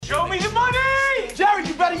Show me the money! Jerry,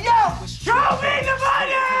 you better yell! Show me the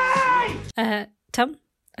money! Tom,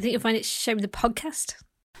 I think you'll find it Show Me the Podcast.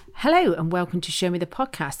 Hello and welcome to Show Me the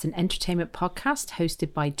Podcast, an entertainment podcast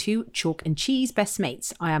hosted by two chalk and cheese best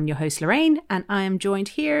mates. I am your host Lorraine and I am joined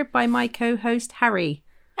here by my co-host Harry.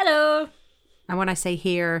 Hello. And when I say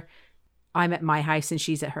here, I'm at my house and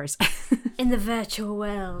she's at hers. In the virtual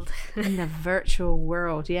world. In the virtual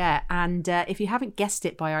world, yeah. And if you haven't guessed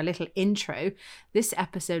it by our little intro, this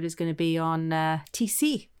episode is going to be on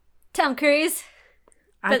TC. Tom Cruise.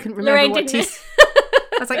 I couldn't remember Lorraine what didn't. TC...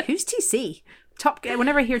 I was like, who's TC? Top.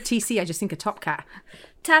 Whenever I hear TC, I just think of Top Cat.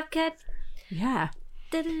 Top Cat. Yeah.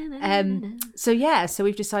 So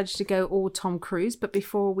we've decided to go all Tom Cruise. But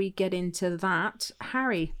before we get into that,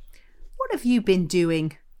 Harry, what have you been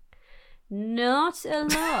doing? Not a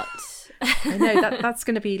lot. I know that's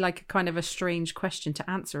going to be like a kind of a strange question to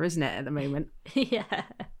answer, isn't it, at the moment? Yeah.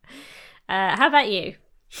 How about you?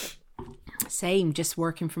 Same, just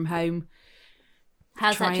working from home.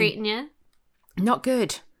 How's that treating you? Not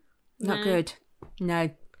good. Not No. good.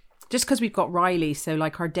 No. Just because we've got Riley, so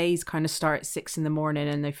like our days kind of start at 6 a.m.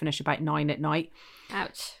 and they finish about 9 p.m.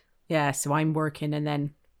 Ouch. Yeah, so I'm working and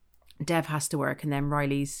then Dev has to work and then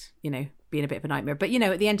Riley's, being a bit of a nightmare. But,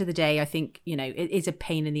 at the end of the day, I think, it is a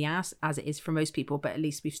pain in the ass as it is for most people, but at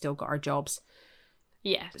least we've still got our jobs.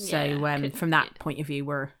 Yeah. So from that point of view,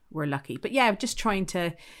 we're lucky. But yeah, just trying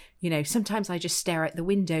to, sometimes I just stare out the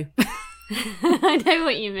window. I know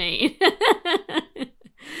what you mean.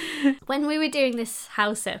 When we were doing this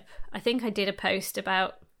house up, I think I did a post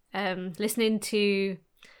about listening to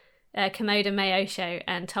Commode Mayo show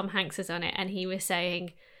and Tom Hanks was on it and he was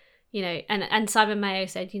saying, and Simon Mayo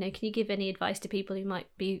said, can you give any advice to people who might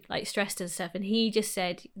be like stressed and stuff? And he just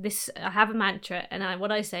said, I have a mantra and what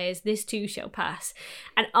I say is this too shall pass.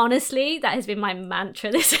 And honestly, that has been my mantra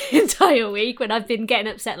this entire week when I've been getting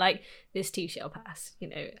upset, like this too shall pass.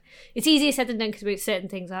 It's easier said than done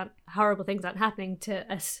because horrible things aren't happening to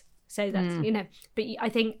us. So that's, but I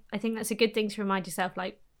think that's a good thing to remind yourself,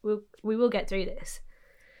 like we will get through this.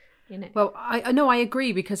 Well, I know I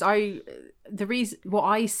agree because the reason what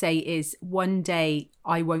I say is one day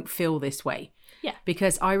I won't feel this way. Yeah.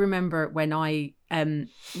 Because I remember when I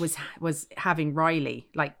was having Riley,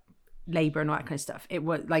 like labor and all that kind of stuff. It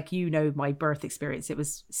was like, my birth experience. It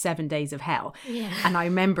was 7 days of hell. Yeah. And I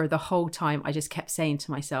remember the whole time I just kept saying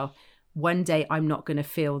to myself, one day I'm not going to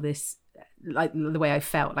feel this like the way I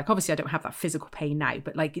felt. Like obviously I don't have that physical pain now,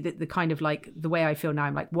 but like the kind of like the way I feel now,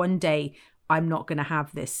 I'm like one day I'm not going to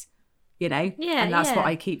have this. Yeah, and that's what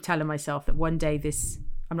I keep telling myself, that one day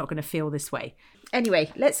I'm not going to feel this way.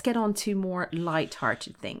 Anyway, let's get on to more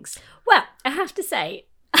light-hearted things. Well, I have to say,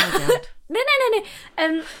 Oh, no.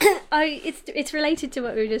 It's related to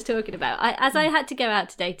what we were just talking about. I had to go out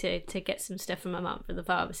today to get some stuff from my mum from the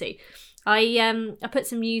pharmacy. I put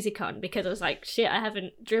some music on because I was like, shit, I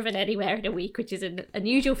haven't driven anywhere in a week, which is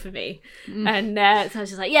unusual for me. And so I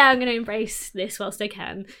was just like, yeah, I'm going to embrace this whilst I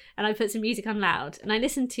can. And I put some music on loud and I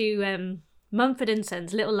listened to Mumford &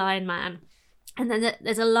 Sons' Little Lion Man. And then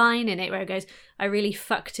there's a line in it where it goes, I really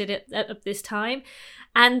fucked it up this time.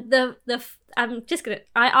 And I'm just going to,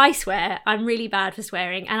 I swear, I'm really bad for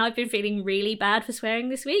swearing. And I've been feeling really bad for swearing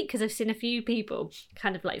this week because I've seen a few people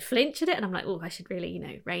kind of like flinch at it. And I'm like, oh, I should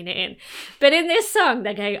really, rein it in. But in this song,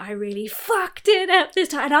 they go, I really fucked it up this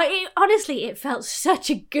time. And honestly, it felt such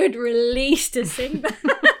a good release to sing that.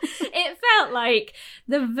 It felt like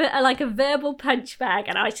a verbal punch bag.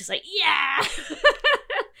 And I was just like, yeah.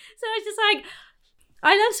 So I was just like,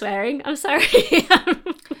 I love swearing. I'm sorry.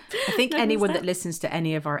 I think anyone that listens to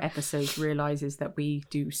any of our episodes realizes that we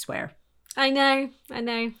do swear. I know.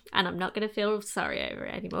 And I'm not going to feel sorry over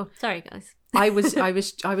it anymore. Sorry, guys. I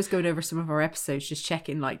was going over some of our episodes, just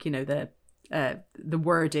checking like, the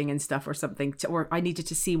wording and stuff or something, or I needed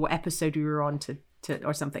to see what episode we were on to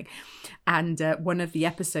or something. And one of the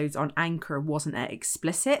episodes on Anchor wasn't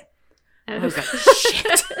explicit. I was like,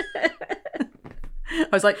 shit. I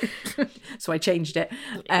was like, so I changed it.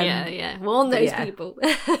 Yeah. Warn those people.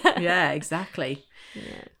 Yeah, exactly.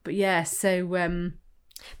 Yeah. But yeah, so.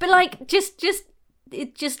 But like, just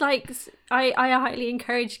like, I highly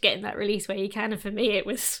encourage getting that release where you can. And for me, it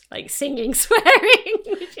was like singing, swearing.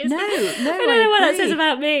 Which is, I don't know what that says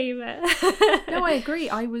about me. But No, I agree.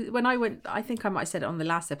 I think I might have said it on the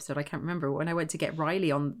last episode. I can't remember. When I went to get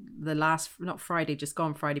Riley on the not Friday, just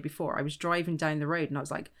gone Friday before, I was driving down the road and I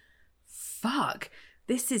was like, fuck,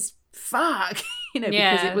 this is fuck,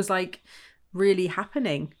 because it was like really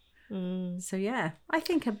happening. So yeah, I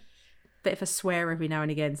think a bit of a swear every now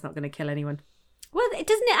and again is not going to kill anyone. Well, doesn't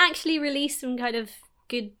it actually release some kind of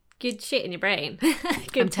good good shit in your brain.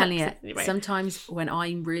 I'm telling you, sometimes when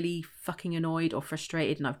I'm really fucking annoyed or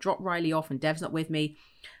frustrated and I've dropped Riley off and Dev's not with me,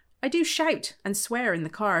 I do shout and swear in the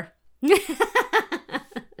car.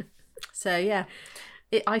 So yeah,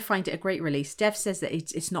 I find it a great release. Dev says that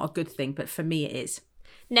it's not a good thing, but for me it is.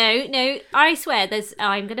 No, I swear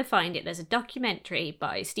I'm going to find it. There's a documentary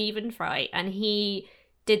by Stephen Fry, and he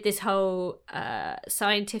did this whole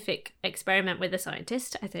scientific experiment with a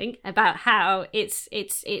scientist, I think, about how it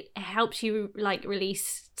helps you like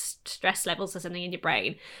release stress levels or something in your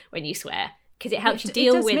brain when you swear, because it helps you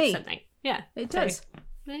deal with something. Yeah, it does. So,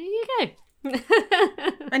 there you go.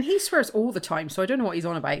 And he swears all the time, so I don't know what he's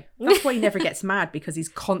on about. That's why he never gets mad, because he's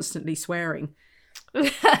constantly swearing.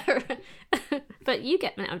 But you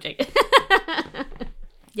get mad, I'm joking.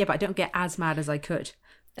 Yeah, but I don't get as mad as I could.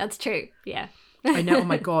 That's true. Yeah. I know. Oh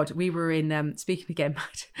my god, we were in speaking of getting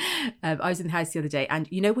mad, I was in the house the other day, and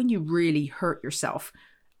you know when you really hurt yourself,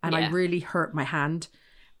 and I really hurt my hand,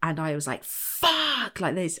 and I was like fuck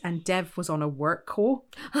like this, and Dev was on a work call.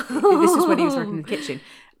 This is when he was working in the kitchen,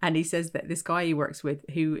 and he says that this guy he works with,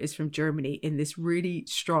 who is from Germany, in this really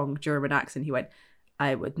strong German accent, he went,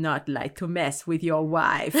 "I would not like to mess with your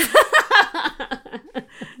wife."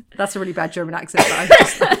 That's a really bad German accent, but I'm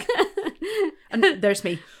just like, and there's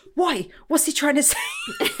me. Why? What's he trying to say?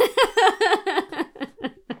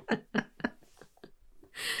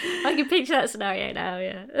 I can picture that scenario now,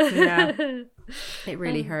 yeah. Yeah. It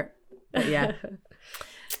really hurt. But yeah.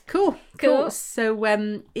 Cool. So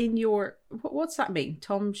in your what's that mean?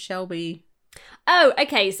 Tom Shelby. Oh,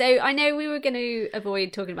 okay. So I know we were going to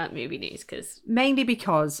avoid talking about movie news because mainly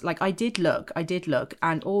because like I did look,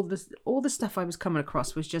 and all the stuff I was coming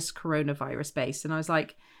across was just coronavirus based, and I was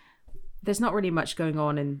like, there's not really much going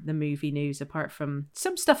on in the movie news apart from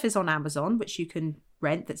some stuff is on Amazon, which you can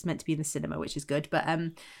rent that's meant to be in the cinema, which is good. But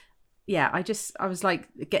yeah, I was like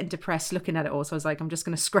getting depressed looking at it all. So I was like, I'm just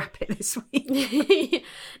going to scrap it this week.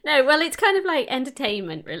 No, well, it's kind of like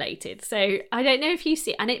entertainment related. So I don't know if you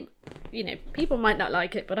see, and it, you know, people might not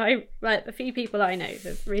like it, but a few people I know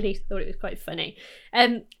have really thought it was quite funny.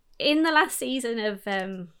 In the last season of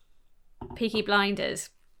Peaky Blinders,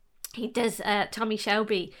 he does Tommy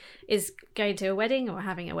Shelby is going to a wedding or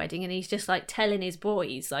having a wedding, and he's just like telling his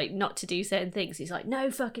boys like not to do certain things. He's like, no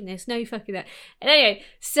fucking this, no fucking that. And anyway,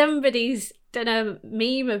 somebody's done a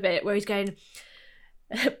meme of it where he's going,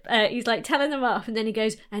 he's like telling them off, and then he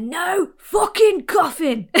goes, and no fucking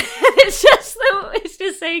coughing. it's just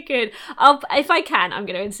so good. If I can, I'm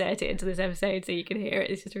going to insert it into this episode so you can hear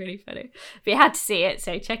it. It's just really funny. But you had to see it,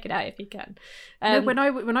 so check it out if you can. No, when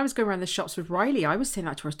I was going around the shops with Riley, I was saying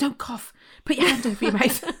that to her, don't cough, put your hand over your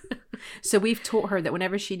mouth. So we've taught her that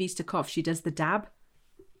whenever she needs to cough, she does the dab.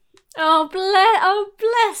 Oh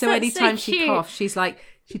bless. So anytime she coughs, she's like,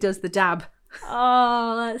 she does the dab.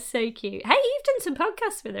 Oh, that's so cute. Hey, you've done some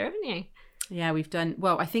podcasts with her, haven't you? Yeah, we've done.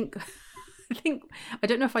 Well, I think I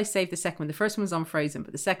don't know if I saved the second one. The first one was on Frozen,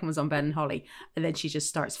 but the second was on Ben and Holly, and then she just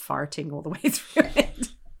starts farting all the way through it.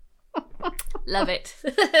 Love it.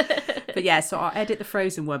 But yeah, so I'll edit the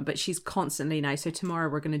Frozen one, but she's constantly now. So tomorrow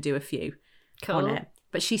we're going to do a few on it.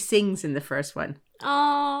 But she sings in the first one.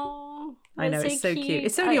 Oh, I know, it's so cute.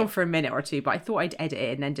 It's only on for a minute or two, but I thought I'd edit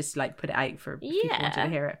it and then just like put it out for people who want to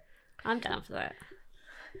hear it. I'm down for that.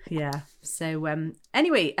 Yeah. So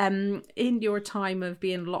anyway, in your time of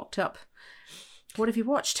being locked up, what have you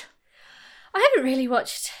watched? I haven't really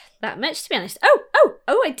watched that much, to be honest. Oh,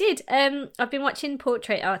 I did. I've been watching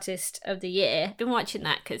Portrait Artist of the Year. I've been watching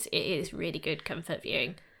that because it is really good comfort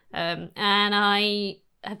viewing. And I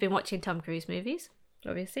have been watching Tom Cruise movies,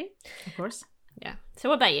 obviously. Of course. Yeah. So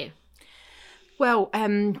what about you? Well,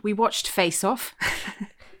 we watched Face Off.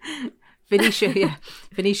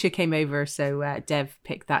 Venetia came over, so Dev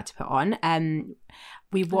picked that to put on.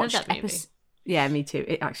 We watched episode. Yeah, me too.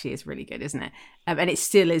 It actually is really good, isn't it? And it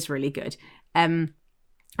still is really good. I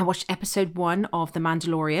watched episode 1 of The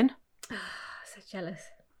Mandalorian. Oh, so jealous.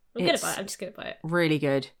 I'm just good about it. Really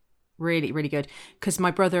good. Really, really good. Because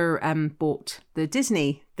my brother bought the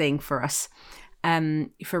Disney thing for us,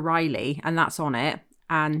 for Riley, and that's on it.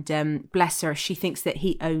 And bless her, she thinks that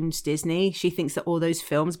he owns Disney. She thinks that all those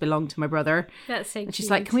films belong to my brother. That's so cute. And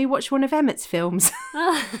she's like, can we watch one of Emmett's films?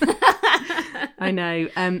 I know.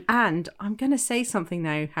 And I'm going to say something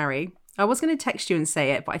now, Harry. I was going to text you and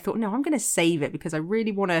say it, but I thought, no, I'm going to save it because I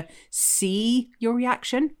really want to see your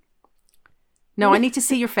reaction. No, I need to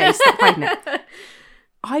see your face. Stop hiding it.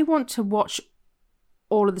 I want to watch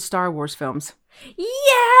all of the Star Wars films. Yay!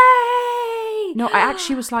 No, I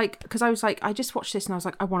actually was like, because I was like, I just watched this and I was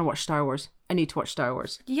like, I want to watch Star Wars. I need to watch Star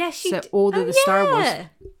Wars. Yes, Star Wars, all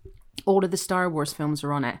of the Star Wars films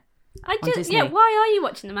are on it. Disney. Why are you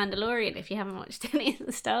watching The Mandalorian if you haven't watched any of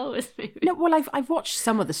the Star Wars movies? No, well, I've watched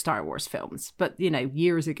some of the Star Wars films, but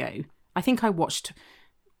years ago. I think I watched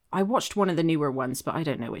one of the newer ones, but I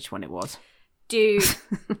don't know which one it was. Dude,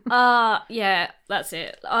 yeah, that's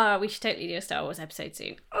it. We should totally do a Star Wars episode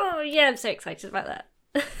soon. Oh yeah, I'm so excited about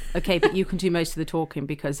that. Okay, but you can do most of the talking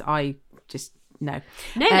because I just no.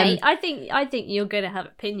 No, mate, I think you're going to have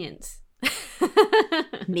opinions.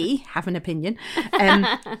 Me have an opinion. And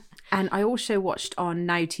I also watched on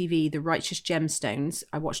Now TV The Righteous Gemstones.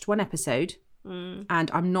 I watched one episode, and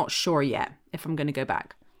I'm not sure yet if I'm going to go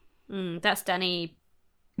back. That's Danny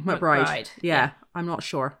McBride. Yeah, I'm not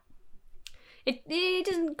sure. It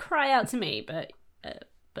doesn't cry out to me, but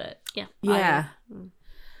yeah. Yeah.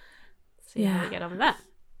 See how we get on with that.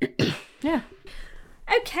 Yeah.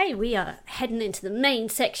 Okay, we are heading into the main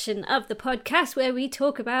section of the podcast where we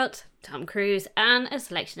talk about Tom Cruise and a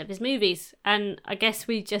selection of his movies. And I guess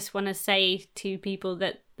we just want to say to people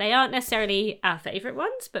that they aren't necessarily our favourite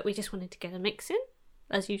ones, but we just wanted to get a mix in,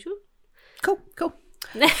 as usual. Cool. Cool.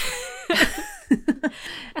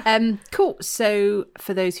 So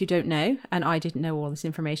for those who don't know, and I didn't know all this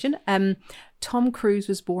information, Tom Cruise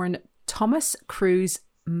was born Thomas Cruise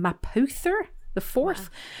Mapother the Fourth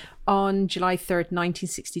on July 3rd,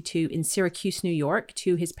 1962 in Syracuse, New York,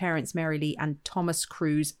 to his parents Mary Lee and Thomas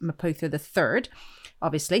Cruise Mapother III,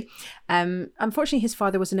 obviously. Unfortunately, his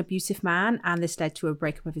father was an abusive man, and this led to a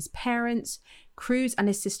breakup of his parents. Cruise and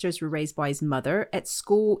his sisters were raised by his mother. At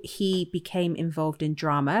school, he became involved in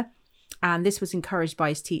drama, and this was encouraged by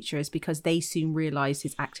his teachers because they soon realised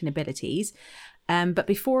his acting abilities. But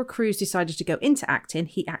before Cruise decided to go into acting,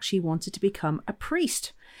 he actually wanted to become a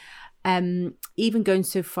priest. Even going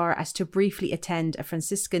so far as to briefly attend a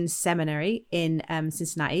Franciscan seminary in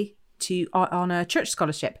Cincinnati on a church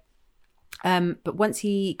scholarship. But once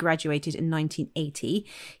he graduated in 1980,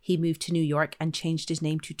 he moved to New York and changed his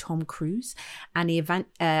name to Tom Cruise. And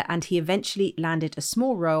he eventually landed a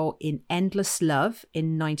small role in Endless Love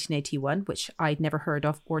in 1981, which I'd never heard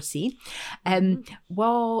of or seen.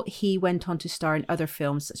 While he went on to star in other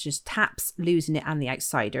films such as Taps, Losing It and The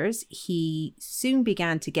Outsiders, he soon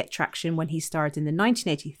began to get traction when he starred in the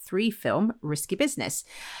 1983 film Risky Business.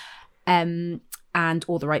 And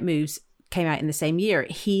All the Right Moves came out in the same year.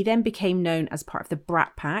 He then became known as part of the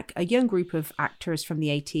Brat Pack, a young group of actors from the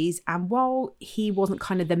 80s. And while he wasn't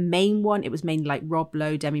kind of the main one, it was mainly like Rob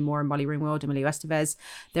Lowe, Demi Moore, Molly Ringwald, Emilio Estevez.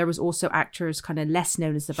 There was also actors kind of less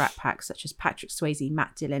known as the Brat Pack, such as Patrick Swayze,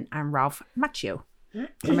 Matt Dillon, and Ralph Macchio. Or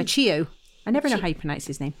Macchio. I never know how you pronounce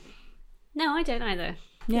his name. No, I don't either.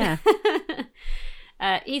 Yeah.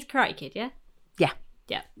 He's Karate Kid, yeah? Yeah.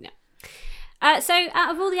 Yeah. So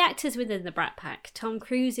out of all the actors within the Brat Pack, Tom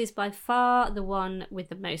Cruise is by far the one with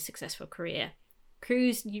the most successful career.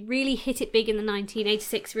 Cruise really hit it big in the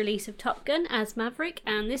 1986 release of Top Gun as Maverick,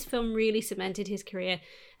 and this film really cemented his career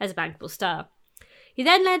as a bankable star. He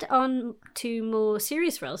then led on to more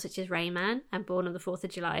serious roles such as Rayman and Born on the 4th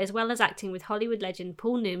of July, as well as acting with Hollywood legend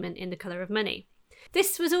Paul Newman in The Colour of Money.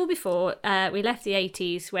 This was all before we left the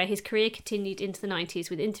 80s, where his career continued into the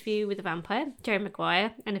 90s with Interview with the Vampire, Jerry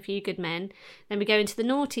Maguire, and A Few Good Men. Then we go into the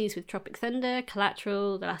noughties with Tropic Thunder,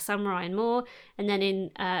 Collateral, The Last Samurai and more. And then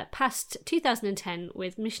in past 2010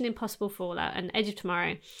 with Mission Impossible Fallout and Edge of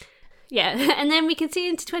Tomorrow. Yeah, and then we can see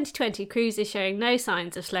into 2020, Cruise is showing no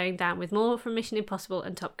signs of slowing down with more from Mission Impossible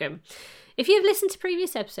and Top Gun. If you've listened to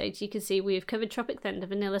previous episodes, you can see we've covered Tropic Thunder,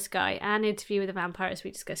 Vanilla Sky, and Interview with a Vampire, as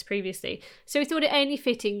we discussed previously. So we thought it only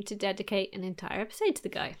fitting to dedicate an entire episode to the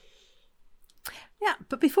guy. Yeah,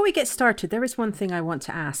 but before we get started, there is one thing I want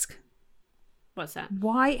to ask. What's that?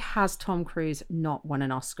 Why has Tom Cruise not won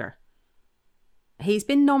an Oscar? He's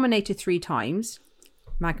been nominated 3 times.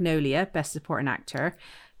 Magnolia, Best Supporting Actor.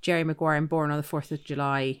 Jerry Maguire and Born on the 4th of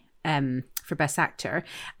July for Best Actor.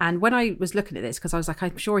 And when I was looking at this, because I was like,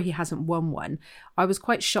 I'm sure he hasn't won one, I was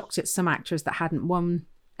quite shocked at some actors that hadn't won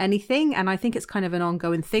anything. And I think it's kind of an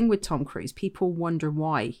ongoing thing with Tom Cruise. People wonder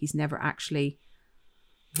why he's never actually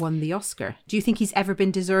won the Oscar. Do you think he's ever been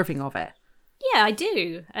deserving of it? Yeah, I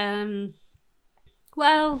do.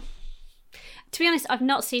 Well, to be honest, I've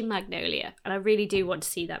not seen Magnolia, and I really do want to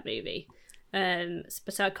see that movie.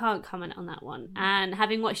 So I can't comment on that one. And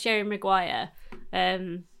having watched Jerry Maguire,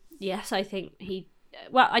 yes, I think he.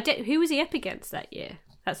 Well, I don't. Who was he up against that year?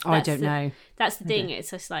 I don't know. That's the thing.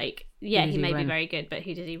 It's just like, yeah, he may be very good, but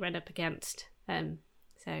who did he run up against? But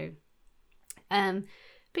you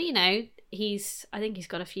know, I think he's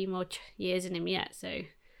got a few more years in him yet. So.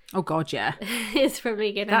 Oh God, yeah. It's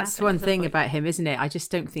probably gonna. That's one thing about him, isn't it? I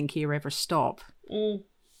just don't think he'll ever stop. You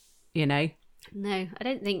know. No, I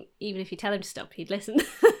don't think even if you tell him to stop, he'd listen.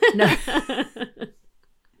 No.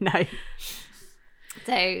 No.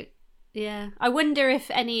 So, yeah. I wonder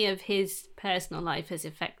if any of his personal life has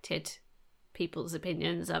affected people's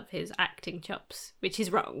opinions of his acting chops, which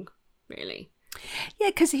is wrong, really. Yeah,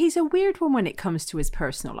 because he's a weird one when it comes to his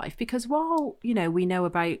personal life. Because while, you know, we know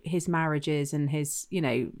about his marriages and his, you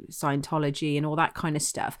know, Scientology and all that kind of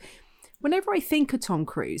stuff, whenever I think of Tom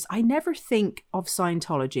Cruise, I never think of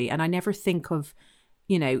Scientology, and I never think of,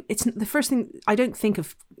 you know, it's the first thing. I don't think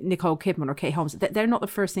of Nicole Kidman or Kate Holmes. They're not the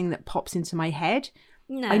first thing that pops into my head.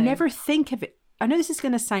 No. I never think of it. I know this is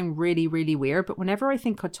going to sound really, really weird, but whenever I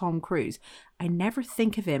think of Tom Cruise, I never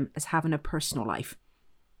think of him as having a personal life.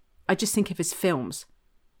 I just think of his films.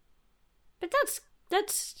 But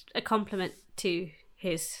that's a compliment to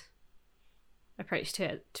his approach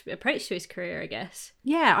to his career, I guess.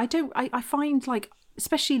 Yeah, I find, like,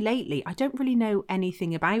 especially lately, I don't really know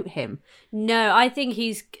anything about him. No, I think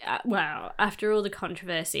he's, well, after all the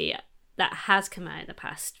controversy that has come out in the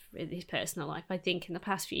past in his personal life, I think in the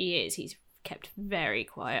past few years he's kept very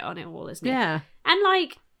quiet on it all, isn't he? Yeah. And,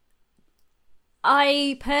 like,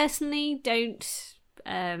 I personally don't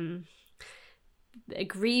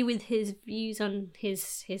agree with his views on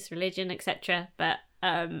his religion, etc., but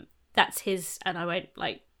that's his, and I won't,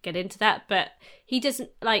 like, get into that. But he doesn't,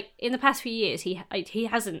 like, in the past few years he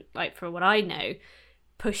hasn't, like, for what I know,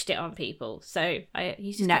 pushed it on people. So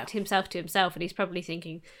he's just kept himself to himself, and he's probably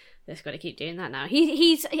thinking, "They've got to keep doing that now."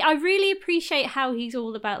 I really appreciate how he's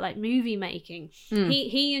all about, like, movie making.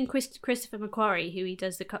 He and Christopher McQuarrie, who he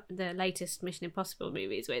does the latest Mission Impossible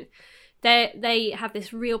movies with, they have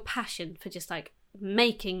this real passion for just, like,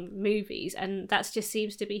 making movies, and that just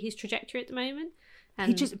seems to be his trajectory at the moment.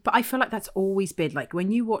 And but I feel like that's always been, like,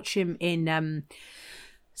 when you watch him in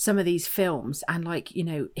some of these films, and, like, you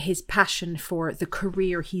know, his passion for the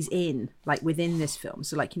career he's in, like, within this film.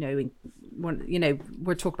 So, like, you know,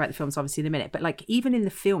 we'll talk about the films obviously in a minute, but, like, even in the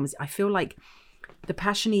films, I feel like the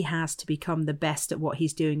passion he has to become the best at what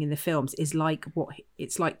he's doing in the films is like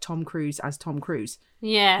it's like Tom Cruise as Tom Cruise.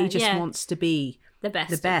 Yeah, he just wants to be the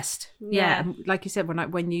best. Yeah. And like you said,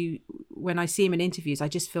 when I see him in interviews, I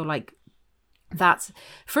just feel like that's,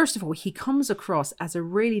 first of all, he comes across as a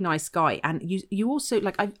really nice guy. And you also,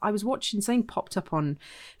 like, I was watching something popped up on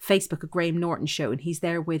Facebook, a Graham Norton show, and he's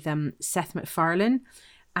there with Seth MacFarlane,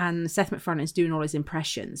 and Seth MacFarlane's doing all his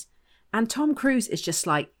impressions, and Tom Cruise is just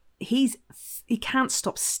like, he can't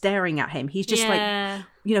stop staring at him. He's just like,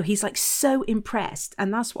 you know, he's like so impressed,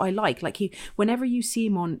 and that's what I like. Like, whenever you see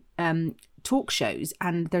him on talk shows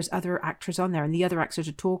and there's other actors on there and the other actors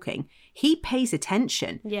are talking, he pays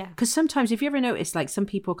attention. Yeah. Because sometimes, if you ever notice, like, some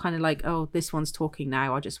people kind of like, oh, this one's talking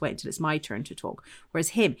now, I'll just wait until it's my turn to talk. Whereas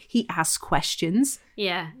him, he asks questions.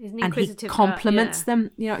 Yeah. And he compliments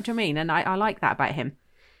them. You know what I mean? And I like that about him.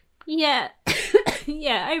 Yeah.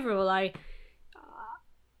 Yeah. Overall,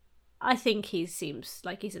 I think he seems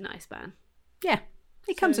like he's a nice man. Yeah.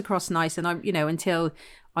 He comes across nice, and I'm, you know, until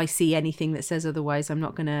I see anything that says otherwise, I'm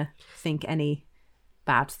not going to think any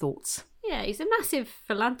bad thoughts. Yeah, he's a massive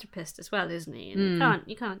philanthropist as well, isn't he? And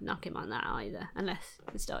you can't knock him on that either, unless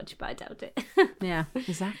it's Dodge, but I doubt it. Yeah,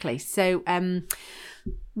 exactly. So,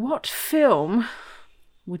 what film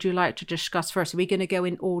would you like to discuss first? Are we going to go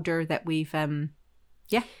in order that we've,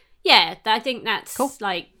 yeah? Yeah, I think that's cool.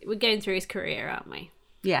 Like, we're going through his career, aren't we?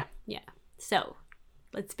 Yeah. Yeah. So,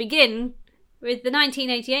 let's begin with the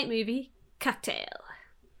 1988 movie Cocktail.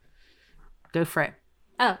 Go for it.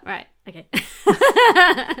 Oh, right. Okay.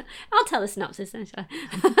 I'll tell the synopsis then, shall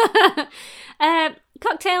I?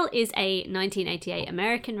 Cocktail is a 1988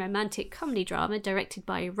 American romantic comedy drama directed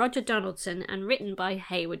by Roger Donaldson and written by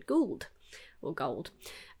Hayward Gould. Or Gold.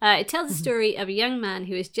 It tells the story of a young man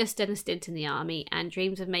who has just done a stint in the army and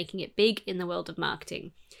dreams of making it big in the world of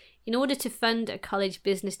marketing. In order to fund a college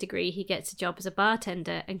business degree, he gets a job as a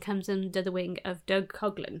bartender and comes under the wing of Doug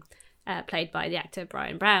Coughlin, played by the actor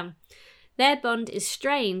Brian Brown. Their bond is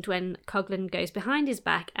strained when Coughlin goes behind his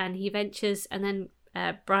back, and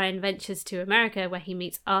Brian ventures to America, where he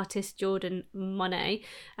meets artist Jordan Monet,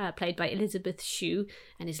 played by Elizabeth Shue,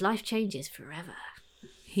 and his life changes forever.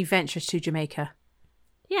 He ventures to Jamaica.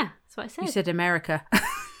 Yeah, that's what I said. You said America.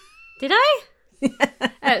 Did I?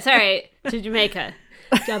 Oh, sorry, to Jamaica.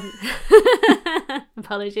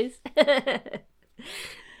 Apologies.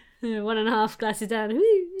 1.5 glasses down.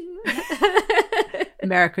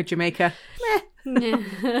 America, Jamaica. Yeah,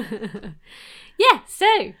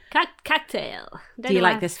 so Cocktail. Do you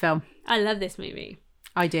like this film? I love this movie.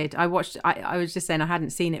 I did. I watched. I was just saying, I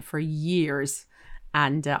hadn't seen it for years,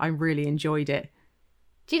 and I really enjoyed it.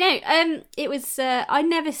 Do you know? It was. I'd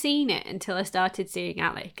never seen it until I started seeing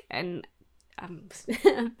Alec, and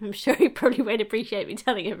I'm sure he probably won't appreciate me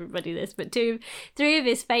telling everybody this, but three of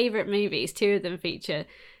his favourite movies, two of them feature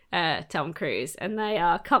Tom Cruise, and they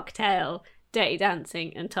are Cocktail, Dirty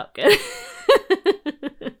Dancing, and Top Gun.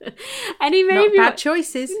 And he made Not bad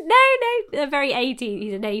choices. No, they're very 80s.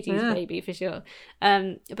 He's an 80s baby for sure.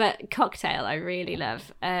 But Cocktail, I really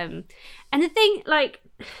love. And the thing, like,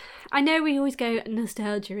 I know we always go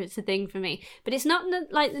nostalgia. It's a thing for me, but it's not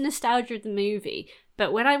like the nostalgia of the movie.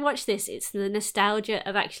 But when I watch this, it's the nostalgia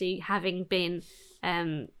of actually having been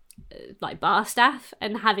like bar staff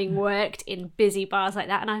and having worked in busy bars like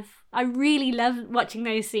that. And I really love watching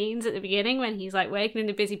those scenes at the beginning when he's like working in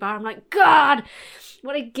a busy bar. I'm like, God,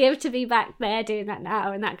 what a give to be back there doing that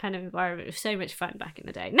now in that kind of environment. It was so much fun back in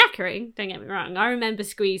the day. Knackering, don't get me wrong. I remember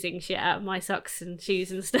squeezing shit out of my socks and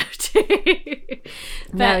shoes and stuff too.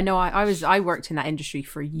 No, I worked in that industry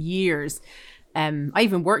for years. I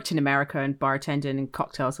even worked in America and bartending and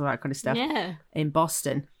cocktails, all that kind of stuff. Yeah. In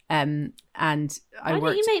Boston. And Why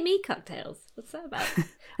don't you make me cocktails? What's that about?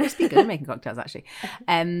 I used to be good at making cocktails, actually.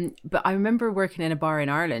 But I remember working in a bar in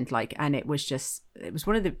Ireland, and it was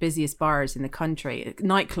one of the busiest bars in the country,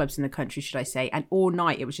 nightclubs in the country, should I say. And all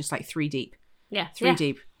night it was just like 3 deep. Yeah. Three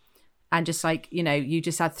deep. And just like, you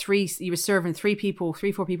just had you were serving 4 people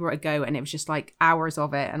at a go, and it was just like hours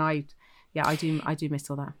of it. And I do miss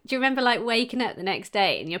all that. Do you remember like waking up the next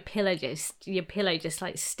day and your pillow just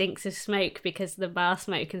like stinks of smoke because of the bar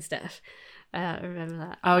smoke and stuff? I remember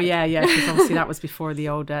that. Oh yeah, because obviously that was before the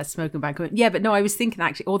old smoking ban. Yeah, but no, I was thinking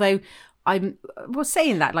actually, although I was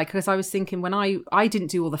saying that, like, because I was thinking when I didn't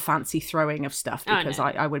do all the fancy throwing of stuff because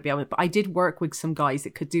I would be able to, but I did work with some guys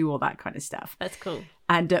that could do all that kind of stuff. That's cool.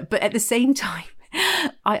 And but at the same time,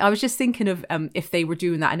 I was just thinking of if they were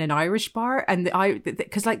doing that in an Irish bar, and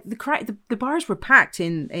because like the bars were packed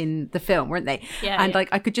in the film, weren't they? Yeah. And like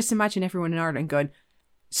I could just imagine everyone in Ireland going,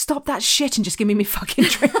 "Stop that shit and just give me my fucking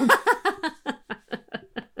drink."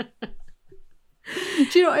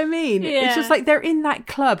 Do you know what I mean? Yeah. It's just like they're in that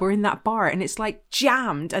club or in that bar and it's like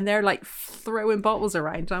jammed and they're like throwing bottles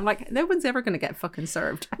around. And I'm like, no one's ever going to get fucking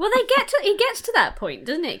served. Well, he gets to that point,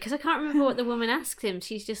 doesn't it? Because I can't remember what the woman asks him.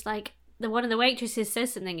 She's just like, one of the waitresses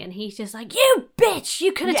says something and he's just like, "You bitch,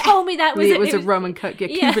 you could have told me that was it was a rum and coke.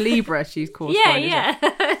 Cuba Libre, she's called. Yeah.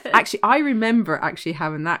 Actually, I remember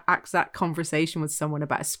having that conversation with someone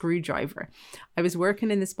about a screwdriver. I was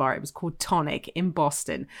working in this bar. It was called Tonic in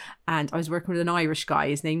Boston. And I was working with an Irish guy.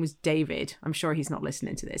 His name was David. I'm sure he's not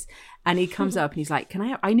listening to this. And he comes up and he's like,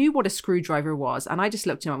 I knew what a screwdriver was. And I just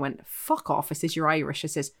looked at him and went, fuck off. I says, "You're Irish." I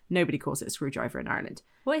says, "Nobody calls it a screwdriver in Ireland."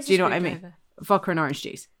 What is Do you know what I mean? Vodka and orange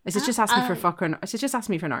juice. I said, just ask me for just ask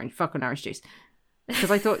me for vodka and orange juice.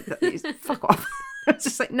 Because I thought, fuck off. I was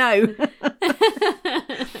just like, no.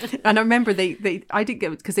 And I remember I didn't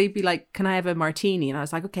get, because they'd be like, "Can I have a martini?" And I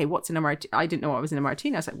was like, okay, what's in a martini? I didn't know what was in a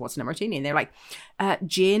martini. I was like, what's in a martini? And they're like,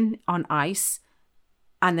 gin on ice,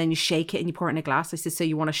 and then you shake it and you pour it in a glass. I said, "So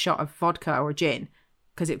you want a shot of vodka or gin?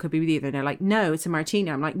 Because it could be with either." And they're like, "No, it's a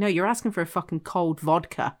martini." I'm like, "No, you're asking for a fucking cold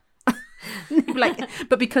vodka." Like,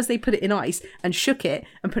 but because they put it in ice and shook it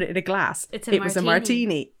and put it in a glass, it was a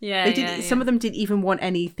martini. Yeah, they didn't. Some of them didn't even want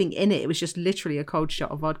anything in it. It was just literally a cold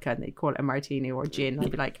shot of vodka, and they'd call it a martini or gin.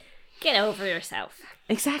 I'd be like, "Get over yourself."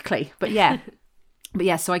 Exactly. But yeah,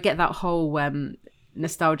 so I get that whole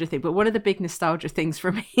nostalgia thing. But one of the big nostalgia things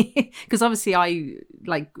for me, because obviously I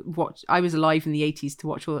was alive in the 80s to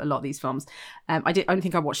watch a lot of these films. I don't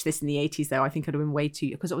think I watched this in the 80s though. I think I'd have been way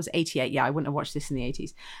too, because it was 88. Yeah, I wouldn't have watched this in the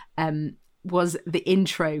 80s. Was the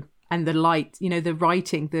intro and the light, the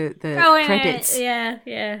writing, the credits. Yeah.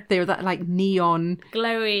 They were that like neon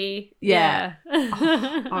glowy. Yeah.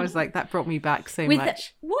 Oh, I was like, that brought me back so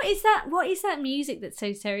much. What is that music that's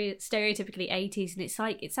so stereotypically 80s, and it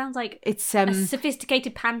sounds like it's a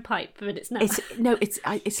sophisticated panpipe, but it's not.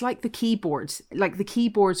 It's like the keyboards. Like the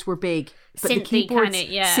keyboards were big. But synthy, the keyboards,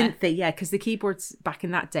 synthy, because the keyboards back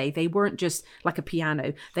in that day, they weren't just like a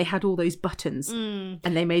piano. They had all those buttons, and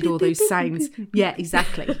they made all those sounds. Yeah,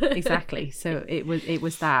 exactly. So it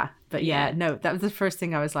was that. But no, that was the first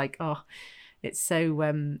thing I was like, oh, it's so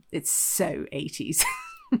 80s.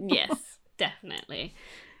 Yes, definitely.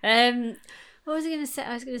 What was I going to say?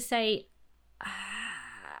 I was going to say.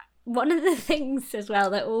 One of the things as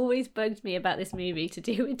well that always bugged me about this movie to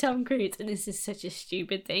do with Tom Cruise, and this is such a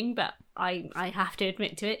stupid thing, but I have to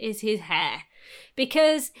admit to it, is his hair.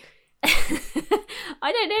 Because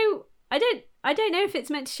I don't know if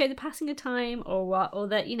it's meant to show the passing of time or what, or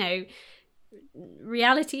that,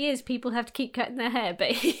 reality is people have to keep cutting their hair,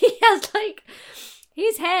 but he has like,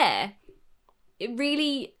 his hair it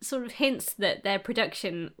really sort of hints that their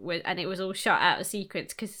production was, and it was all shot out of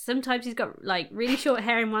sequence, because sometimes he's got like really short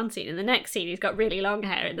hair in one scene, and the next scene he's got really long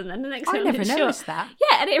hair, and then the next I scene never it's noticed short. that.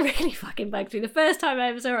 Yeah, and it really fucking bugged me. The first time I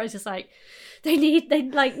ever saw it, I was just like, they need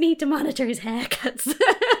to monitor his haircuts.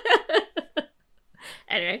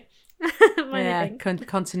 Anyway, yeah,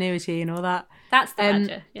 continuity and all that. That's the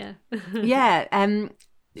badger. Yeah. Yeah.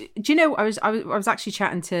 Do you know, I was actually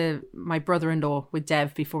chatting to my brother-in-law with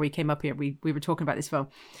Dev before we came up here. We were talking about this film,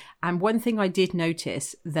 and one thing I did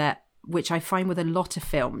notice that, which I find with a lot of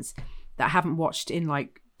films that I haven't watched in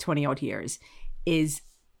like 20 odd years, is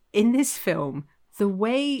in this film the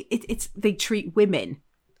way it's they treat women.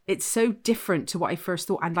 It's so different to what I first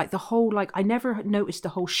thought, and like the whole, like, I never noticed the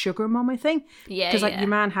whole sugar mama thing. Yeah, because like your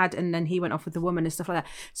man had, and then he went off with the woman and stuff like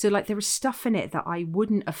that. So like there was stuff in it that I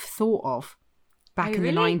wouldn't have thought of back in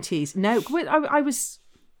the 90s. No,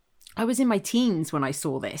 I was in my teens when I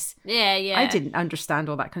saw this. Yeah. I didn't understand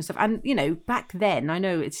all that kind of stuff. And, you know, back then, I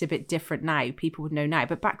know it's a bit different now. People would know now.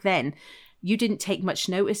 But back then, you didn't take much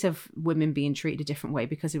notice of women being treated a different way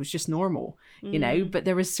because it was just normal, you know. But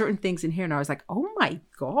there was certain things in here and I was like, oh my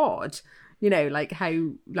God, you know, like how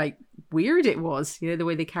like weird it was, you know, the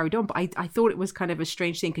way they carried on. But I thought it was kind of a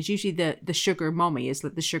strange thing, because usually the sugar mommy is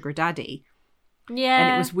like the sugar daddy. Yeah.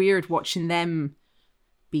 And it was weird watching them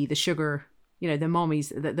be the sugar, you know, the mommies,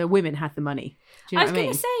 the women had the money. Do you know what I mean? I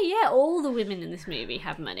was going to say, yeah, all the women in this movie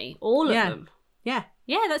have money. All of them. Yeah.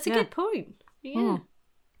 Yeah, that's a good point. Yeah. Mm.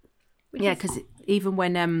 Yeah, because even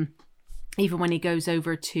when he goes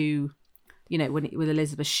over to, you know, with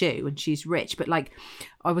Elizabeth Shue, and she's rich, but like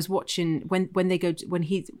I was watching when they go to, when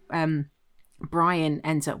he Brian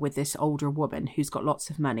ends up with this older woman who's got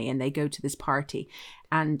lots of money, and they go to this party,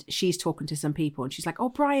 and she's talking to some people, and she's like, oh,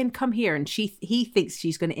 Brian, come here. And he thinks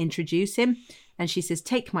she's going to introduce him, and she says,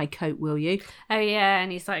 take my coat, will you? Oh yeah,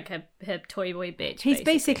 and he's like her toy boy bitch. He's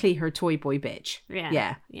basically her toy boy bitch.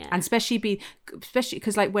 Yeah. And especially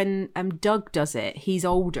because like when Doug does it, he's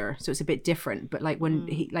older, so it's a bit different. But like when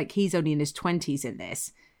he's only in his 20s in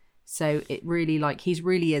this, so it really, like, he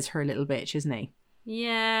really is her little bitch, isn't he?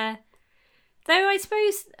 Yeah. Though I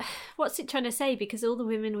suppose, what's it trying to say? Because all the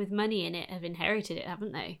women with money in it have inherited it,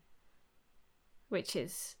 haven't they? Which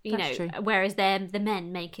is, That's true. whereas they're the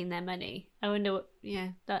men making their money. I wonder what,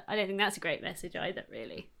 I don't think that's a great message either,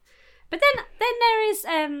 really. But then there is,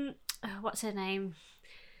 what's her name?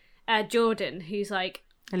 Jordan, who's like...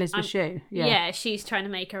 Elizabeth Shue. Yeah, she's trying to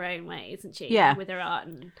make her own way, isn't she? Yeah. With her art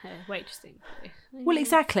and her waitressing. Well,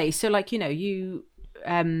 exactly. So like, you know,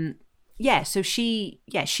 so she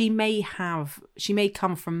may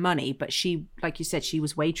come from money, but she, like you said, she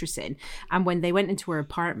was waitressing. And when they went into her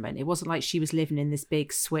apartment, it wasn't like she was living in this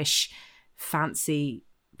big swish fancy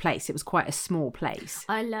place. It was quite a small place.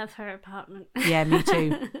 I love her apartment. Yeah, me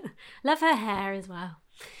too. Love her hair as well.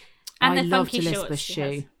 And I the loved funky Elizabeth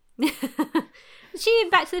shorts Shue. Was she in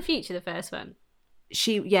Back to the Future, the first one?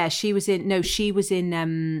 She was in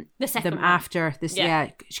the second them one. After this,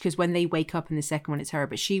 because when they wake up in the second one, it's her.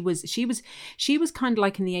 But she was kind of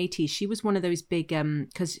like in the 80s. She was one of those big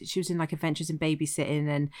because she was in like Adventures in Babysitting,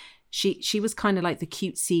 and she was kind of like the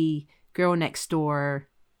cutesy girl next door.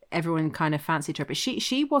 Everyone kind of fancied her, but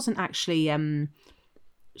she wasn't actually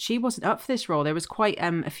she wasn't up for this role. There was quite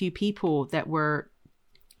a few people that were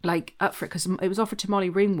like up for it, because it was offered to Molly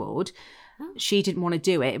Ringwald. She didn't want to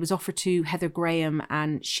do it. It was offered to Heather Graham,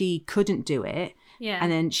 and she couldn't do it. Yeah.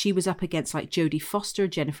 And then she was up against like Jodie Foster,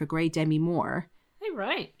 Jennifer Grey, Demi Moore. Oh,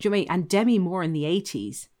 right. Do you know what I mean? And Demi Moore in the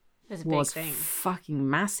 80s was fucking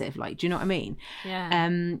massive. Like, do you know what I mean? Yeah.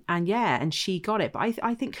 And she got it. But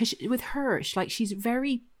I think because with her, she's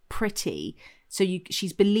very pretty. So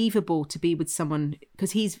she's believable to be with someone,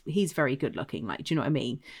 because he's very good looking. Like, do you know what I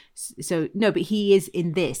mean? So no, but he is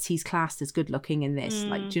in this. He's classed as good looking in this.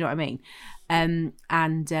 Like, do you know what I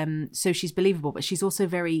mean? So she's believable, but she's also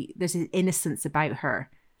there's an innocence about her,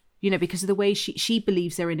 you know, because of the way she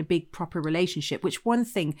believes they're in a big proper relationship. Which, one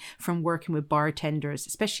thing from working with bartenders,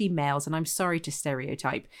 especially males, and I'm sorry to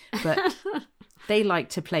stereotype, but they like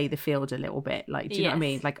to play the field a little bit. Like, do you know what I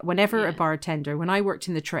mean? Like, whenever a bartender, when I worked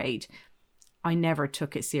in the trade, I never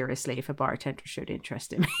took it seriously if a bartender showed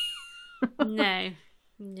interest in me. No.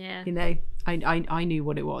 Yeah. You know, I knew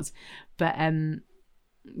what it was. But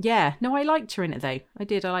yeah, no, I liked her in it though. I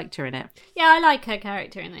did. I liked her in it. Yeah, I like her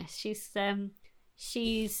character in this.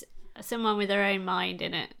 She's someone with her own mind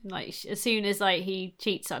in it. Like, as soon as like he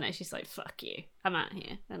cheats on her, she's like, "Fuck you, I'm out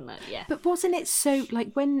here." And like, yeah. But wasn't it so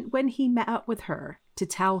like when he met up with her to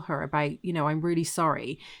tell her about, you know, I'm really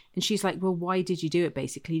sorry, and she's like, well, why did you do it?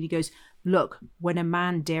 Basically, and he goes, look, when a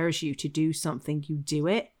man dares you to do something, you do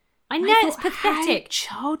it. I know, it's pathetic. How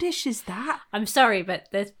childish is that? I'm sorry, but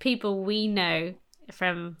there's people we know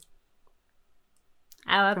from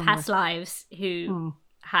our past lives who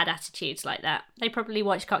had attitudes like that. They probably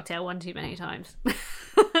watched Cocktail one too many times.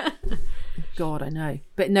 God, I know.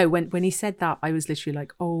 But no, when he said that, I was literally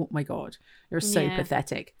like, oh my God, you're so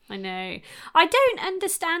pathetic. I know. I don't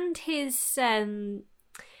understand his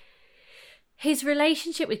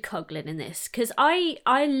relationship with Coughlin in this, because I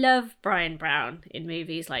love Brian Brown in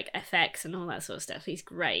movies like FX and all that sort of stuff. He's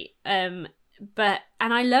great. And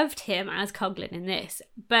I loved him as Coughlin in this.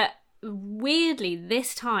 But weirdly,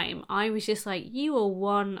 this time, I was just like, you are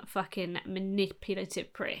one fucking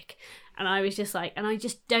manipulative prick. And I was just like, and I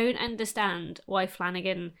just don't understand why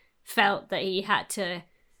Flanagan felt that he had to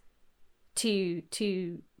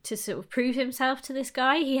sort of prove himself to this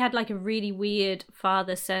guy. He had like a really weird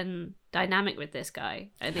father-son dynamic with this guy.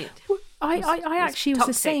 And I actually was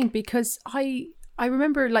the same, because I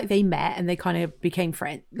remember like they met and they kind of became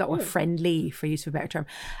friendly, for use of a better term.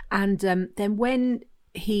 And then when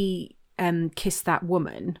he kissed that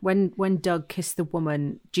woman, when Doug kissed the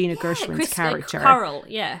woman, Gina Gershwin's character, Carl,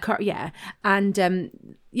 and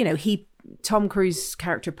Tom Cruise's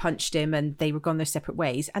character punched him and they were gone their separate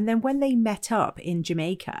ways. And then when they met up in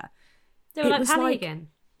Jamaica, they were like pally again.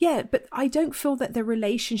 Yeah, but I don't feel that their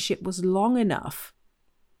relationship was long enough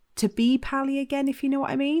to be pally again, if you know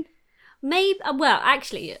what I mean. Maybe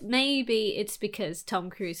it's because Tom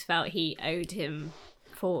Cruise felt he owed him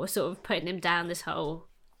for sort of putting him down this whole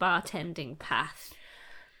bartending path.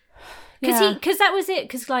 Because that was it.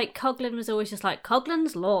 Because like Coughlin was always just like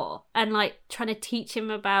Coughlin's Law, and like trying to teach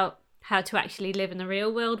him about how to actually live in the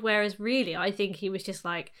real world. Whereas really, I think he was just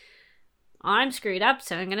like, I'm screwed up,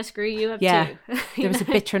 so I'm going to screw you up too. There was a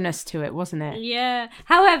bitterness to it, wasn't it? Yeah.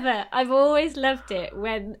 However, I've always loved it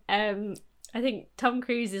when I think Tom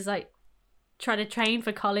Cruise is like trying to train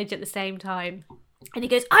for college at the same time. And he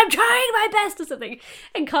goes, I'm trying my best or something.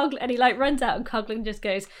 And he like runs out and Coughlin just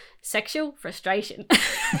goes, sexual frustration.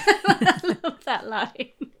 I love that line.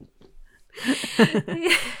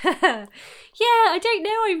 Yeah, I don't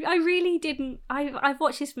know. I really didn't. I've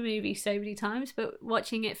watched this movie so many times, but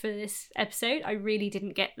watching it for this episode, I really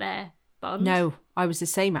didn't get their bond. No, I was the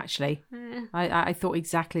same actually. I thought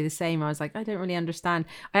exactly the same. I was like, I don't really understand.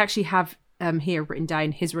 I actually have here written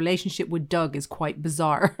down, his relationship with Doug is quite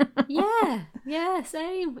bizarre. yeah,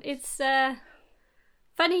 same. It's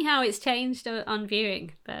funny how it's changed on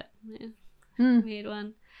viewing, but weird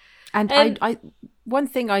one. And I one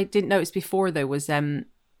thing I didn't notice before though was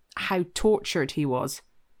how tortured he was,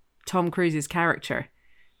 Tom Cruise's character,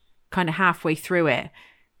 kind of halfway through it.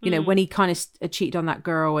 You know, when he kind of cheated on that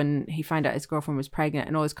girl and he found out his girlfriend was pregnant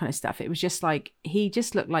and all this kind of stuff. It was just like, he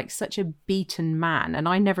just looked like such a beaten man. And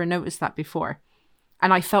I never noticed that before.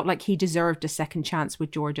 And I felt like he deserved a second chance with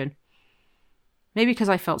Jordan. Maybe because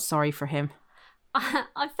I felt sorry for him. I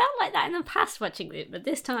felt like that in the past watching it, but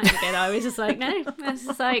this time again, I was just like, no. I was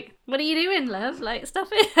just like, what are you doing, love? Like, stop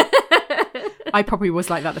it. I probably was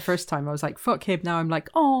like that the first time. I was like, fuck him. Now I'm like,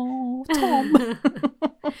 oh, Tom.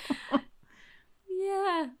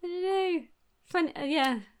 Yeah, I don't know. Fun,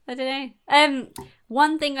 I don't know.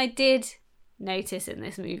 One thing I did notice in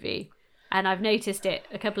this movie, and I've noticed it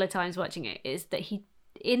a couple of times watching it, is that he,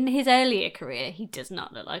 in his earlier career, he does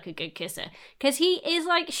not look like a good kisser, because he is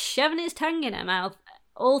like shoving his tongue in her mouth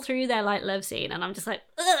all through their like love scene, and I'm just like,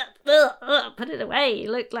 put it away.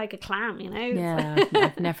 You look like a clam, you know. Yeah,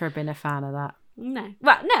 I've never been a fan of that. No,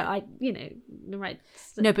 well, no, right.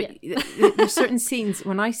 No, but there's certain scenes.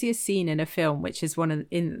 When I see a scene in a film, which is one of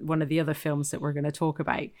the other films that we're going to talk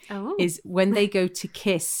about, is when they go to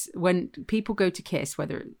kiss. When people go to kiss,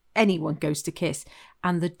 whether anyone goes to kiss,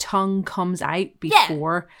 and the tongue comes out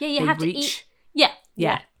before you they have reach. To eat.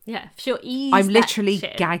 Yeah, sure. I'm literally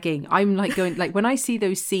gagging. I'm like going, like when I see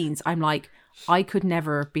those scenes, I'm like, I could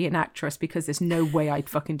never be an actress, because there's no way I'd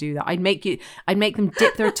fucking do that. I'd make them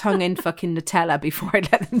dip their tongue in fucking Nutella before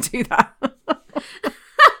I'd let them do that.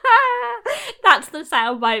 That's the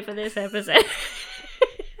soundbite for this episode.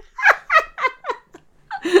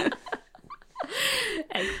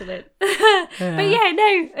 Excellent. But yeah,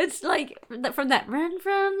 no, it's like from that run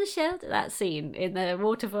from the shelter, that scene in the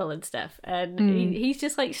waterfall and stuff, and he's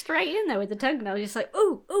just like straight in there with the tongue, and I was just like,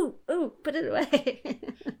 ooh, put it away.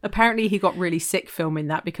 Apparently he got really sick filming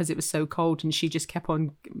that because it was so cold, and she just kept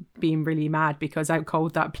on being really mad because how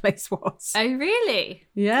cold that place was. Oh really?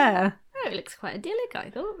 Yeah. Oh, it looks quite idyllic,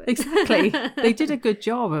 I thought. Exactly. They did a good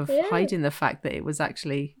job of hiding the fact that it was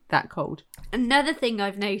actually that cold. Another thing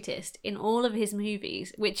I've noticed in all of his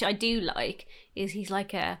movies, which I do like, is he's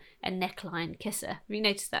like a neckline kisser. Have you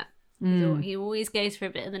noticed that? He always goes for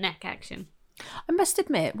a bit of the neck action. I must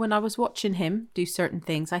admit, when I was watching him do certain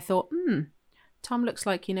things, I thought, Tom looks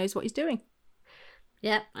like he knows what he's doing.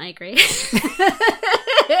 Yeah, I agree.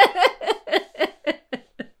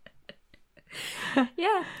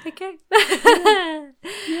 Yeah, okay.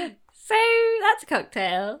 Yeah. So that's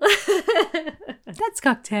Cocktail. That's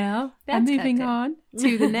Cocktail. And moving on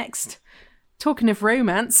to the next. Talking of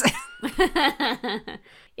romance.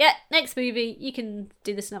 Yeah, next movie. You can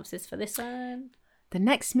do the synopsis for this one. The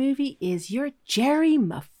next movie is Your Jerry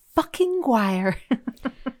fucking Maguire.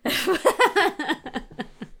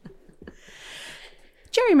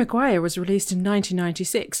 Jerry Maguire was released in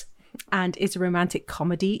 1996 and is a romantic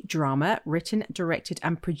comedy drama written, directed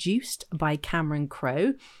and produced by Cameron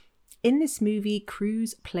Crowe. In this movie,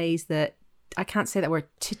 Cruise plays the, I can't say that word,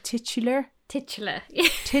 titular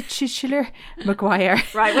Maguire.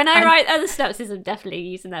 Right, when I write other synopsis, I'm definitely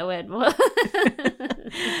using that word more.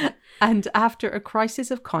 And after a crisis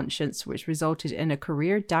of conscience, which resulted in a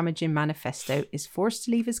career-damaging manifesto, is forced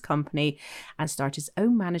to leave his company and start his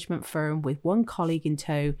own management firm with one colleague in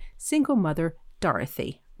tow, single mother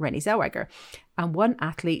Dorothy, Renée Zellweger, and one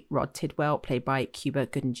athlete, Rod Tidwell, played by Cuba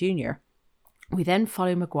Gooding Jr. We then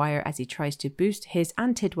follow Maguire as he tries to boost his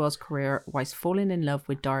and Tidwell's career whilst falling in love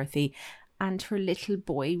with Dorothy and her little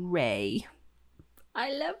boy, Ray.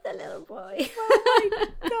 I love the little boy. Oh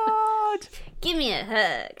my God. Give me a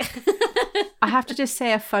hug. I have to just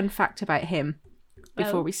say a fun fact about him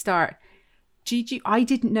before we start. Gigi, I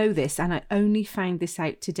didn't know this and I only found this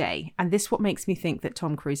out today. And this is what makes me think that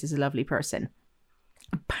Tom Cruise is a lovely person.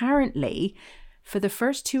 Apparently, for the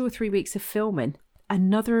first 2 or 3 weeks of filming,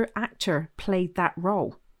 another actor played that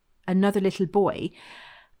role, another little boy.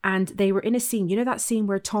 And they were in a scene, you know that scene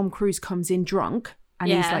where Tom Cruise comes in drunk and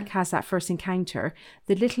he's like, has that first encounter?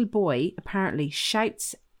 The little boy apparently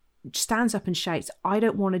stands up and shouts, I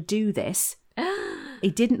don't want to do this. He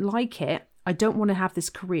didn't like it. I don't want to have this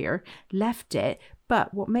career. Left it.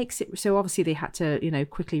 But what makes it, so obviously they had to,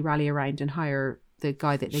 quickly rally around and hire the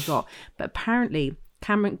guy that they got. But apparently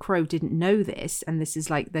Cameron Crowe didn't know this, and this is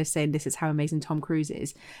like, they're saying this is how amazing Tom Cruise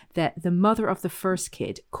is, that the mother of the first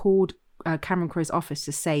kid called Cameron Crowe's office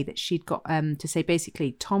to say that she'd got to say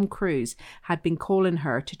basically Tom Cruise had been calling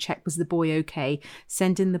her to check was the boy okay,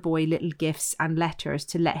 sending the boy little gifts and letters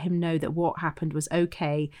to let him know that what happened was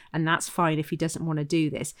okay and that's fine if he doesn't want to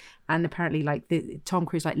do this. And apparently Tom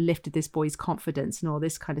Cruise lifted this boy's confidence and all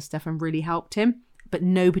this kind of stuff and really helped him, but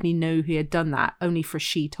nobody knew he had done that, only for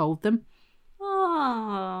she told them.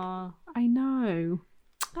 Oh, I know.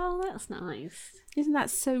 Oh, that's nice. Isn't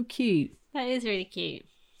that so cute? That is really cute.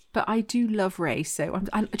 But I do love Ray. So,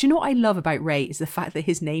 do you know what I love about Ray is the fact that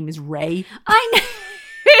his name is Ray. I know.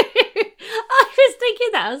 I was thinking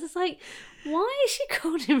that. I was just like, why is she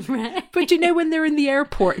called him Ray? But you know when they're in the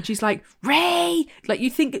airport and she's like, Ray! Like, you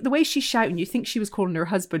think, the way she's shouting, you think she was calling her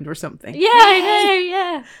husband or something. Yeah, Ray! I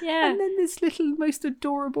know, yeah. And then this little, most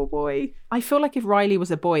adorable boy. I feel like if Riley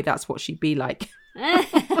was a boy, that's what she'd be like.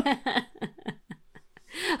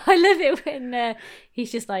 I love it when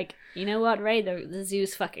he's just like, you know what, Ray, the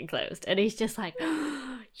zoo's fucking closed. And he's just like,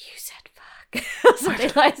 oh, you said fuck. Or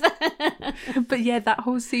something like that. But yeah, that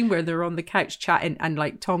whole scene where they're on the couch chatting and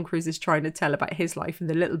Tom Cruise is trying to tell about his life and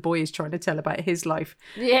the little boy is trying to tell about his life.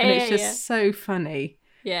 Yeah, and it's just so funny.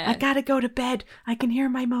 Yeah. I gotta go to bed. I can hear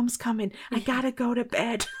my mom's coming. I gotta go to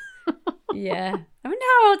bed. Yeah. I wonder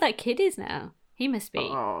how old that kid is now. He must be.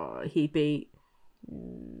 Oh, he'd be...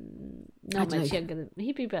 Not much younger than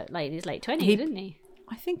he'd be, but in his late 20s, wouldn't he?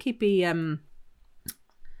 I think he'd be. I don't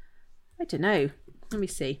know. Let me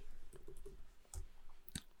see.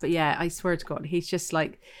 But yeah, I swear to God, he's just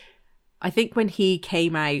like. I think when he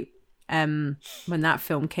came out, when that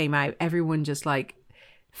film came out, everyone just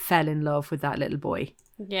fell in love with that little boy.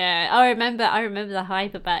 Yeah, I remember the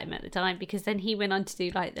hype about him at the time because then he went on to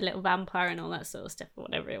do the little vampire and all that sort of stuff or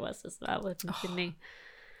whatever it was as well, didn't he?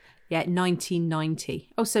 Yeah,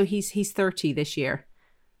 1990. Oh, so he's 30 this year.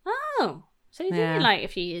 Oh, so he's only a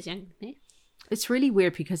few years younger than me. It's really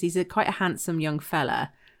weird because he's quite a handsome young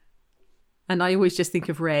fella, and I always just think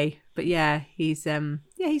of Ray. But yeah, he's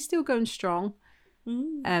still going strong,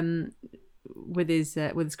 with his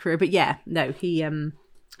career. But yeah, no, he's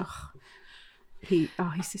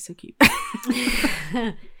just so cute.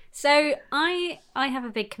 So I have a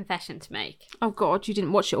big confession to make. Oh God, you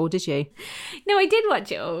didn't watch it all, did you? No, I did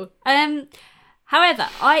watch it all. However,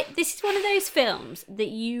 this is one of those films that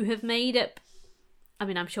you have made up. I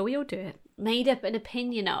mean, I'm sure we all do it. Made up an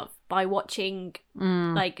opinion of by watching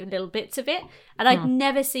little bits of it, and I'd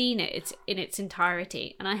never seen it in its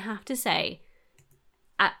entirety. And I have to say,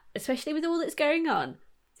 especially with all that's going on,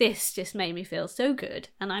 this just made me feel so good,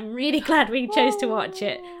 and I'm really glad we chose to watch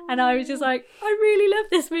it. And I was just like, I really love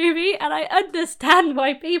this movie, and I understand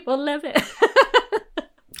why people love it.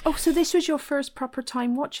 Oh, so this was your first proper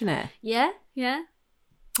time watching it? Yeah.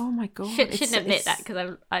 Oh my god! Shouldn't admit that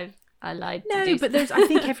because I lied. No, to do but there's. I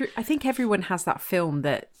think everyone has that film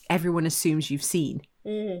that everyone assumes you've seen.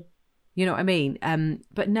 Mm. You know what I mean?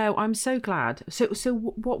 But no, I'm so glad. So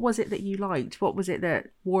what was it that you liked? What was it that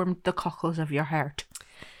warmed the cockles of your heart?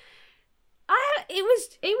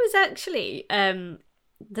 It was actually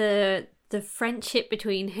the friendship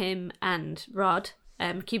between him and Rod,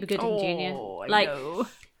 Cuba Gooding Jr. Like,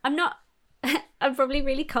 I know. I'm probably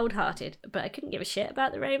really cold-hearted, but I couldn't give a shit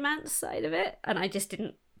about the romance side of it, and I just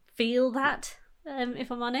didn't feel that,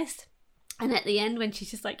 if I'm honest. And at the end, when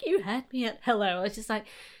she's just like, "You had me at hello," I was just like,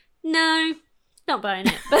 no, not buying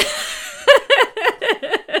it.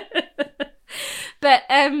 But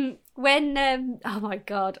when oh my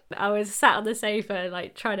god, I was sat on the sofa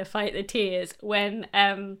like trying to fight the tears when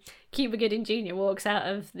Cuba Gooding Jr. walks out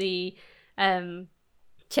of the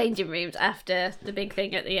changing rooms after the big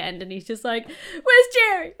thing at the end, and he's just like, "Where's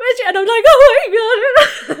Jerry? Where's Jerry?" And I'm like, "Oh my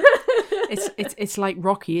god!" it's like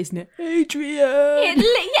Rocky, isn't it? Adrian.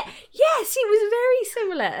 Yes, it was very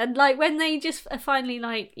similar. And like when they just finally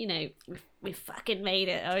like, you know, we fucking made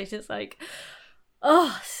it. I was just like,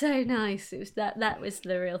 oh, so nice. It was that was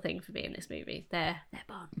the real thing for me in this movie. Their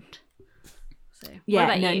bond. So yeah,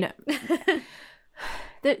 what about you?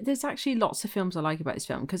 There's actually lots of films I like about this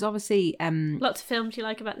film because obviously lots of films you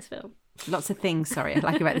like about this film. Lots of things. Sorry, I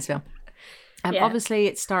like about this film. Obviously,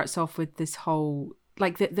 it starts off with this whole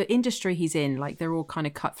like the industry he's in. Like they're all kind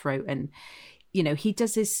of cutthroat, and you know he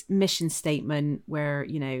does this mission statement where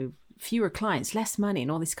you know fewer clients, less money,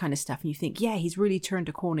 and all this kind of stuff. And you think, yeah, he's really turned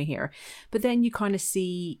a corner here. But then you kind of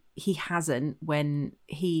see he hasn't when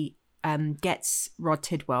he gets Rod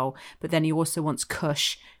Tidwell, but then he also wants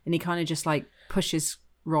Cush, and he kind of just like pushes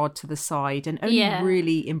Rod to the side and only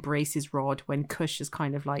really embraces Rod when Cush is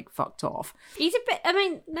kind of like fucked off. He's a bit, I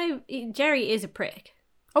mean, no, Jerry is a prick.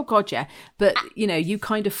 Oh god, yeah. But you know, you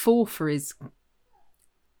kind of fall for his...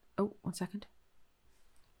 Oh, 1 second.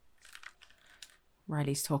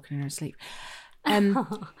 Riley's talking in her sleep.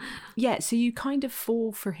 Yeah, so you kind of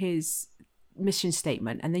fall for his mission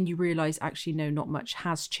statement, and then you realise actually no, not much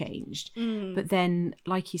has changed. But then,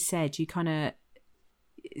 like you said, you kind of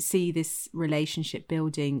see this relationship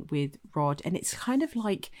building with Rod, and it's kind of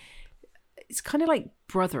like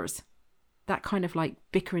brothers, that kind of like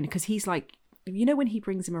bickering, because he's like, you know, when he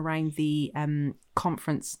brings him around the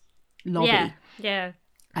conference lobby, yeah,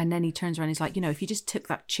 and then he turns around and he's like, you know, if you just took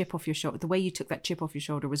that chip off your shoulder, the way you took that chip off your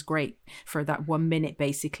shoulder was great for that 1 minute,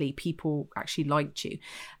 basically, people actually liked you.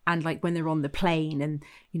 And like when they're on the plane and,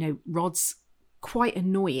 you know, Rod's quite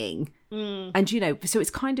annoying. And, you know, so it's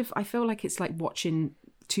kind of, I feel like it's like watching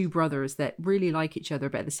two brothers that really like each other,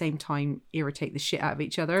 but at the same time irritate the shit out of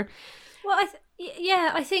each other. Well,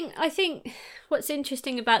 I think what's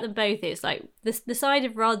interesting about them both is like the side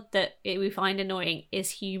of Rod that we find annoying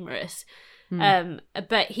is humorous.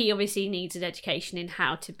 But he obviously needs an education in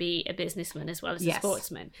how to be a businessman as well as a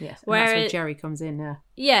sportsman. Yes, and that's where Jerry comes in.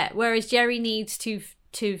 Yeah, whereas Jerry needs to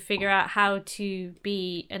figure out how to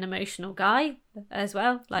be an emotional guy as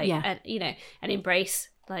well, like and, you know, and embrace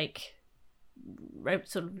like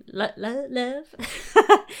sort of love,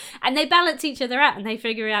 and they balance each other out, and they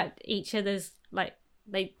figure out each other's like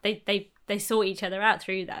they sort each other out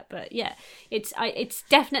through that. But yeah, it's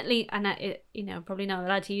definitely, and you know, I'm probably not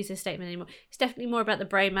allowed to use this statement anymore. It's definitely more about the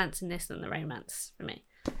bromance in this than the romance for me.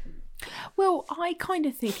 Well, I kind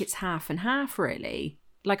of think it's half and half, really.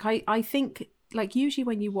 Like I think, like, usually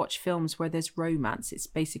when you watch films where there's romance, it's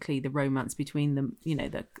basically the romance between them, you know,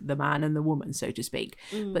 the man and the woman, so to speak.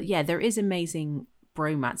 But yeah, there is amazing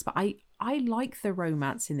bromance, but I like the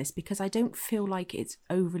romance in this because I don't feel like it's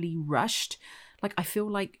overly rushed. Like, I feel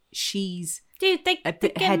like she's... Dude, they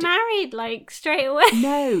get married, like, straight away.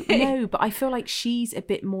 No, but I feel like she's a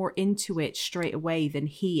bit more into it straight away than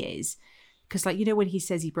he is. Because, like, you know, when he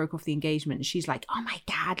says he broke off the engagement, and she's like, oh my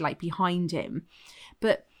God, like, behind him.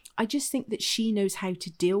 But I just think that she knows how to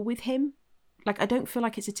deal with him. Like, I don't feel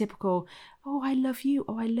like it's a typical, oh, I love you,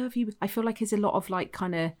 oh, I love you. I feel like there's a lot of, like,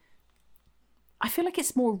 kind of... I feel like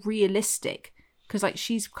it's more realistic. Because, like,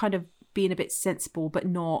 she's kind of being a bit sensible, but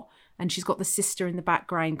not... And she's got the sister in the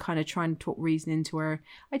background kind of trying to talk reason into her.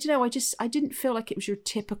 I don't know. I didn't feel like it was your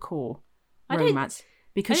typical romance.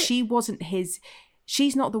 Because she wasn't his...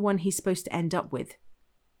 She's not the one he's supposed to end up with.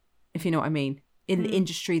 If you know what I mean. In the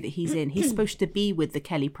industry that he's in. He's supposed to be with the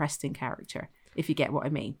Kelly Preston character. If you get what I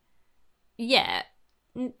mean. Yeah.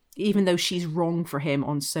 Even though she's wrong for him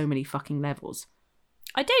on so many fucking levels.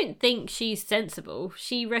 I don't think she's sensible.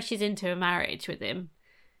 She rushes into a marriage with him,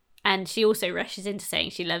 and she also rushes into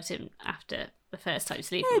saying she loves him after the first time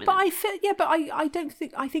sleeping with him. I don't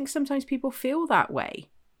think. I think sometimes people feel that way.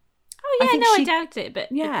 Oh yeah, I doubt it,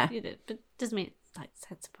 but yeah, but doesn't mean it's like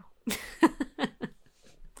sensible.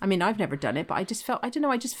 I mean, I've never done it, but I just felt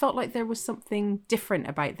like there was something different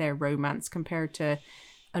about their romance compared to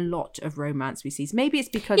a lot of romance we see. Maybe it's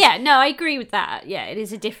because... Yeah, no, I agree with that. Yeah, it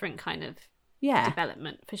is a different kind of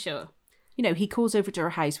development, for sure. You know, he calls over to her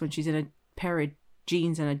house when she's in a pair of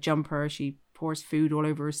jeans and a jumper. She pours food all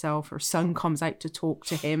over herself. Her son comes out to talk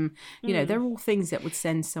to him. You know, they're all things that would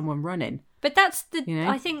send someone running. But that's the... You know?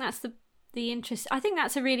 I think that's the interest... I think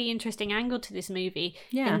that's a really interesting angle to this movie.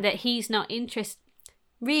 Yeah. In that he's not interested...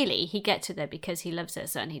 Really, he gets her there because he loves her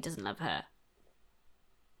son. He doesn't love her.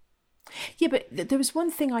 Yeah, but there was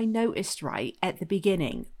one thing I noticed right at the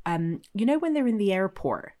beginning. You know when they're in the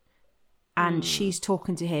airport and she's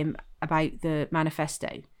talking to him about the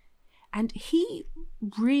manifesto, and he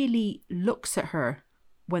really looks at her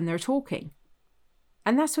when they're talking.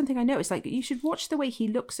 And that's one thing I noticed. Like, you should watch the way he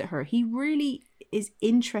looks at her. He really is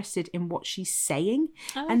interested in what she's saying.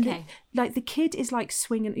 Oh, okay. And the kid is like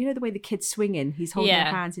swinging. You know the way the kid's swinging? He's holding her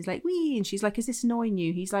hands. He's like, wee. And she's like, is this annoying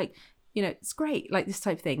you? He's like, you know, it's great. Like this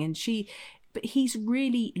type of thing. But he's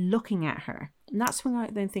really looking at her. And that's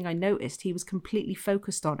the thing I noticed. He was completely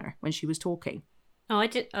focused on her when she was talking. Oh,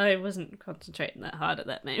 I wasn't concentrating that hard at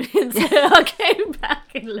that moment. So I'll go back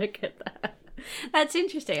and look at that. That's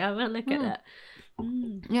interesting. I will look at that.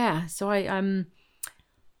 Yeah, so I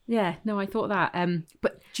thought that.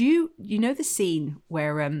 But do you know the scene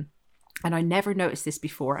where and I never noticed this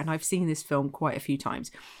before, and I've seen this film quite a few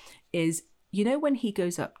times, is, you know, when he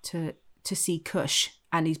goes up to see Kush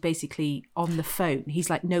and he's basically on the phone,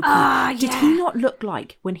 he's like, no comment. Did he not look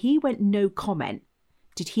like, when he went no comment,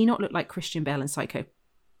 did he not look like Christian Bale in Psycho?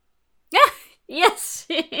 Yeah. Yes.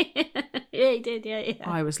 Yeah, he did. Yeah.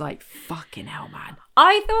 I was like, fucking hell, man.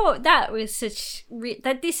 I thought that was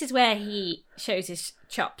that this is where he shows his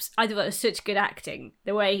chops. I thought it was such good acting.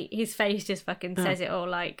 The way his face just fucking says it all,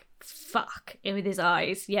 like, fuck, with his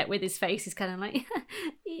eyes, yet with his face is kind of like,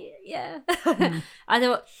 yeah.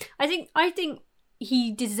 I think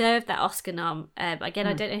he deserved that Oscar nom. Again,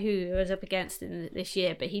 I don't know who he was up against in this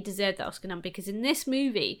year, but he deserved that Oscar nom because in this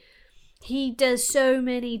movie, he does so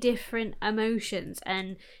many different emotions,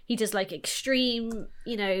 and he does like extreme,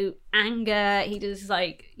 you know, anger. He does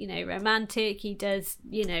like, you know, romantic. He does,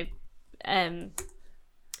 you know,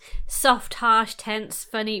 soft, harsh, tense,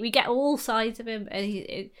 funny. We get all sides of him,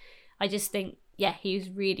 and I just think, yeah, he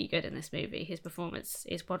was really good in this movie. His performance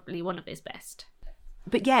is probably one of his best.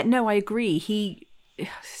 But yeah, no, I agree.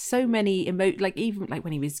 So many like even like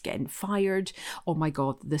when he was getting fired. Oh my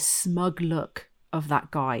God, the smug look of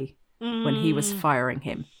that guy. When he was firing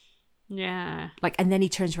him. Yeah. Like, and then he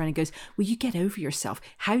turns around and goes, will you get over yourself?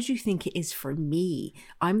 How do you think it is for me?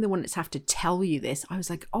 I'm the one that's have to tell you this. I was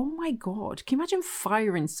like, oh my God, can you imagine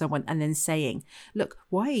firing someone and then saying, look,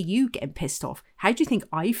 why are you getting pissed off? How do you think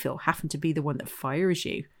I feel having to be the one that fires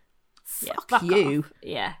you? Fuck you. Off.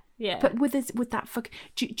 Yeah. Yeah. But with that fuck,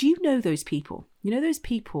 do you know those people? You know those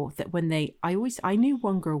people that when I knew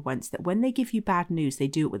one girl once that when they give you bad news, they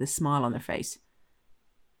do it with a smile on their face.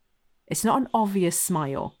 It's not an obvious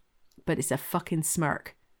smile, but it's a fucking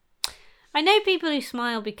smirk. I know people who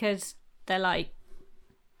smile because they're like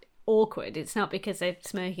awkward. It's not because they're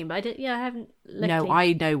smirking, but I haven't looked. No,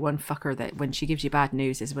 I know one fucker that when she gives you bad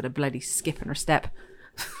news is with a bloody skip in her step.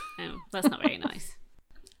 Oh, that's not very nice.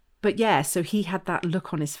 But yeah, so he had that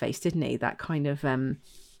look on his face, didn't he? That kind of,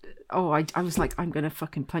 I was like, I'm going to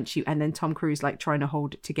fucking punch you. And then Tom Cruise like trying to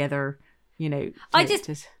hold it together, you know.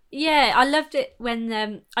 Yeah, I loved it when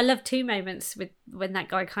I loved two moments with when that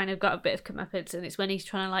guy kind of got a bit of comeuppance, and it's when he's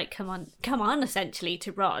trying to like come on essentially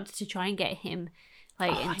to Rod to try and get him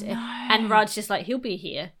like and Rod's just like, he'll be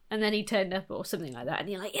here, and then he turned up or something like that, and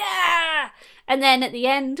you're like, yeah. And then at the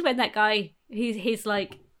end when that guy he's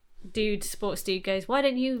like sports dude goes, why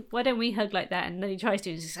don't we hug like that? And then he tries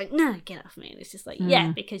to, he's just like, no, get off me. And it's just like,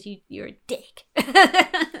 yeah, because you're a dick.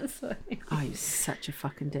 So, he's such a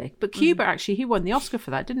fucking dick. But Cuba actually, he won the Oscar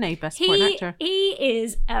for that, didn't he? Best Supporting Actor. He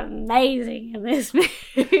is amazing in this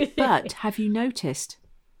movie. But have you noticed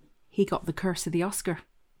he got the curse of the Oscar?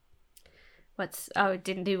 It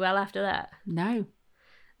didn't do well after that? No.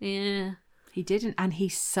 Yeah. He didn't, and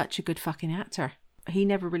he's such a good fucking actor. He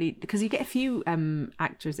never really, because you get a few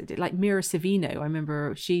actors that did, like Mira Sorvino. I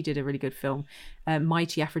remember she did a really good film,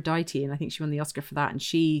 Mighty Aphrodite, and I think she won the Oscar for that.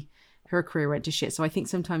 And her career went to shit. So I think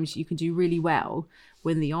sometimes you can do really well,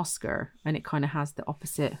 win the Oscar, and it kind of has the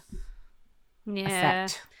opposite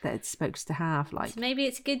effect that it's supposed to have. Like, so maybe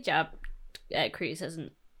it's a good job Cruise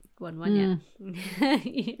hasn't won one yet.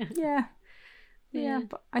 Yeah,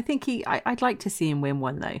 but I think I'd like to see him win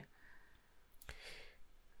one though.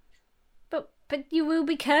 But you will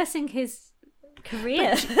be cursing his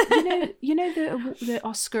career. you know the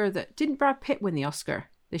Oscar that didn't Brad Pitt win the Oscar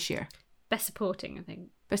this year? Best supporting, I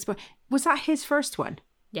think. Was that his first one?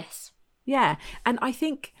 Yes. Yeah, and I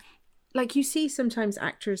think, like, you see sometimes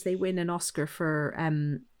actors, they win an Oscar for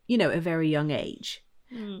a very young age.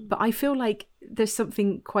 But I feel like there's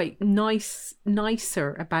something quite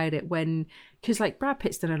nicer about it because like Brad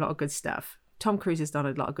Pitt's done a lot of good stuff. Tom Cruise has done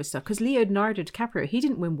a lot of good stuff. Because Leonardo DiCaprio, he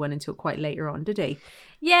didn't win one until quite later on, did he?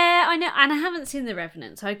 Yeah, I know. And I haven't seen The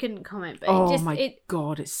Revenant, so I couldn't comment. But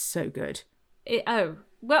God, it's so good.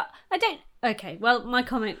 Well, I don't... Okay, well, my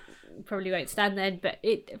comment probably won't stand then, but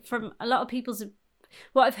from a lot of people's...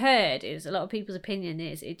 What I've heard is a lot of people's opinion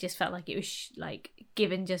is it just felt like it was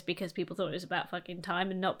given just because people thought it was about fucking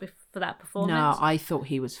time and not for that performance. No, I thought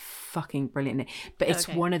he was fucking brilliant in it. But it's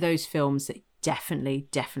one of those films that definitely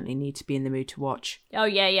need to be in the mood to watch. Oh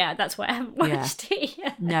yeah, that's why I haven't watched it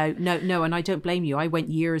yet. No, and I don't blame you. I went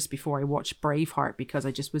years before I watched Braveheart because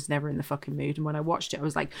I just was never in the fucking mood, and when I watched it I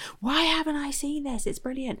was like, why haven't I seen this? It's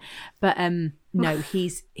brilliant. But no,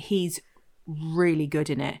 he's really good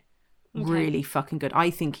in it. Okay. Really fucking good. I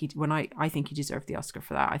think he deserved the Oscar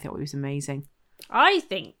for that. I thought he was amazing. I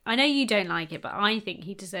know you don't like it, but I think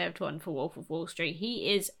he deserved one for Wolf of Wall Street.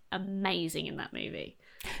 He is amazing in that movie.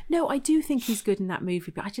 No, I do think he's good in that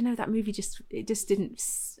movie, but I don't know, that movie just didn't.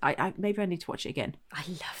 I maybe I need to watch it again. I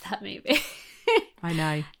love that movie. I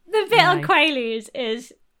know. The bit on Quaaludes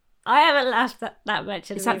is I haven't laughed that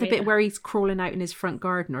much. Is that the bit where he's crawling out in his front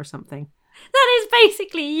garden or something? That is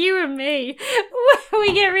basically you and me.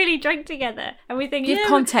 We get really drunk together and we think... Give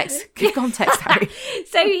context, Harry.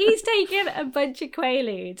 So he's taken a bunch of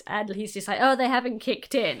Quaaludes and he's just like, oh, they haven't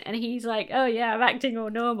kicked in. And he's like, oh yeah, I'm acting all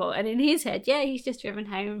normal. And in his head, yeah, he's just driven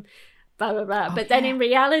home, blah, blah, blah. But then in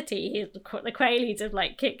reality, the Quaaludes have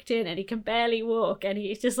like kicked in and he can barely walk and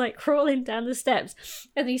he's just like crawling down the steps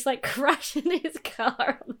and he's like crashing his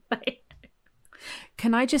car on the way.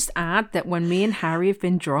 Can I just add that when me and Harry have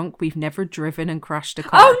been drunk, we've never driven and crashed a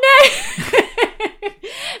car. Oh, no!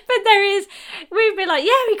 But we've been like,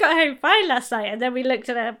 yeah, we got home fine last night. And then we looked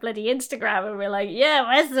at our bloody Instagram and we're like, yeah,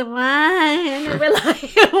 where's the wine? And we're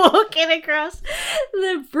like walking across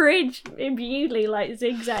the bridge imbuedly, like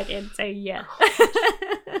zigzagging. So, yeah.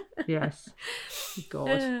 Yes.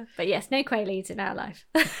 God. But yes, no Quaaludes in our life.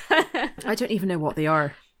 I don't even know what they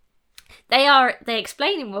are. They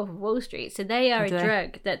explain in Wolf of Wall Street, so they are a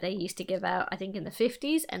drug that they used to give out, I think, in the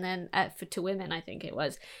 50s, and then to women, I think it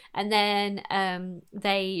was. And then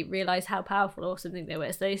they realised how powerful or something they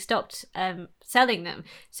were, so they stopped selling them.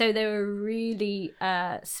 So they were a really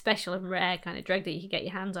special and rare kind of drug that you could get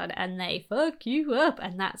your hands on, and they fuck you up,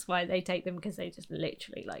 and that's why they take them, because they just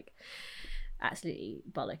literally, like, absolutely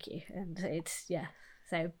bollock you. And it's, yeah.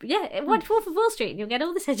 So, yeah, watch Wolf of Wall Street and you'll get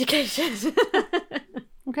all this education.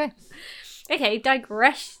 Okay,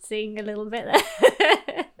 digressing a little bit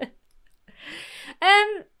there.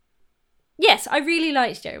 Yes, I really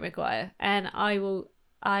liked Jerry Maguire, and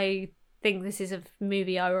I think this is a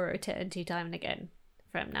movie I will return to time and again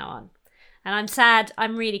from now on. And I'm sad,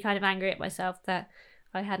 I'm really kind of angry at myself that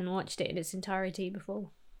I hadn't watched it in its entirety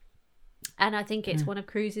before. And I think it's one of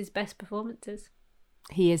Cruise's best performances.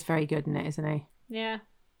 He is very good in it, isn't he? Yeah.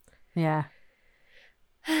 Yeah.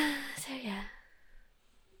 So, yeah.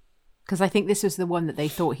 Because I think this was the one that they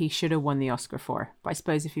thought he should have won the Oscar for. But I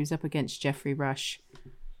suppose if he was up against Geoffrey Rush.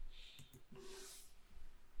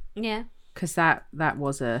 Yeah. Because that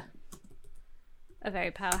was a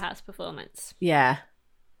very powerhouse performance. Yeah.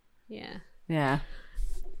 Yeah. Yeah.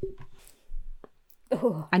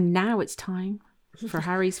 Oh. And now it's time for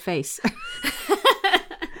Harry's face.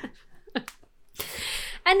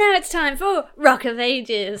 And now it's time for Rock of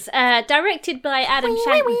Ages, directed by Adam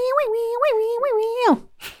Shankman.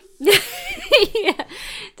 Yeah.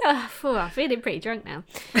 Oh, I'm feeling pretty drunk now.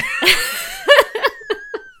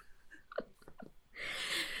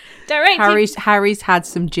 Harry's had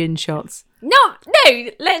some gin shots. No,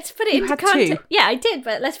 let's put it into context. Yeah, I did,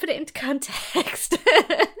 but let's put it into context.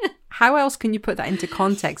 How else can you put that into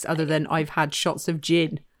context other than I've had shots of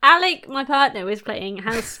gin? Alec, my partner, was playing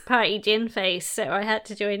House Party Gin Face, so I had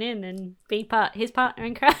to join in and be his partner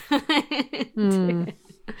in crime.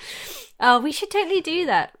 Oh, we should totally do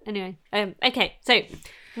that. Anyway, okay, so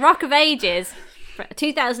Rock of Ages, a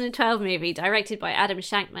 2012 movie directed by Adam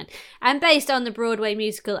Shankman and based on the Broadway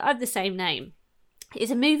musical of the same name.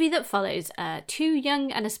 is a movie that follows two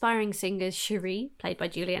young and aspiring singers, Cherie, played by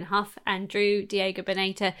Julianne Hough, and Drew Diego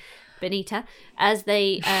Benita, as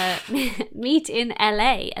they meet in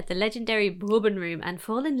LA at the legendary Bourbon Room and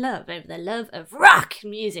fall in love over the love of rock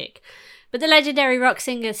music. But the legendary rock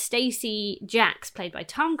singer Stacey Jacks, played by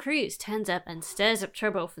Tom Cruise, turns up and stirs up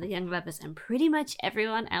trouble for the young lovers and pretty much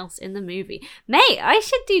everyone else in the movie. Mate, I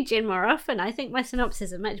should do Gin more often. I think my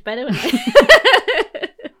synopsis are much better when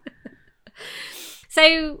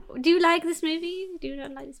So, do you like this movie? Do you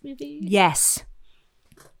not like this movie? Yes.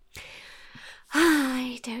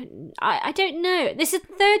 I don't know. This is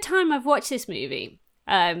the third time I've watched this movie.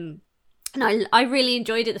 And I really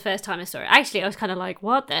enjoyed it the first time I saw it. Actually, I was kind of like,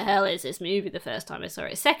 what the hell is this movie the first time I saw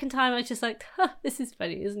it? Second time, I was just like, this is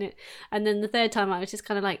funny, isn't it? And then the third time, I was just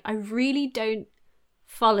kind of like, I really don't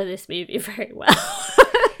follow this movie very well.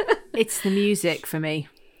 It's the music for me.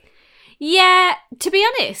 Yeah, to be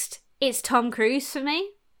honest, it's Tom Cruise for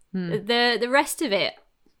me. The rest of it,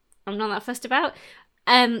 I'm not that fussed about.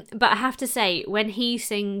 But I have to say, when he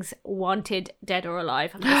sings Wanted, Dead or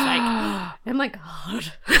Alive, I'm just like, oh my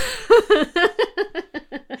God.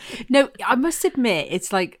 No, I must admit,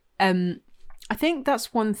 it's like, I think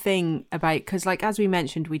that's one thing about, because like, as we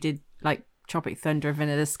mentioned, we did like Tropic Thunder,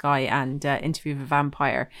 Vanilla Sky and Interview with a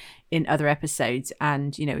Vampire in other episodes.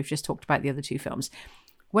 And, you know, we've just talked about the other two films.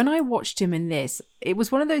 When I watched him in this, it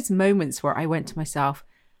was one of those moments where I went to myself,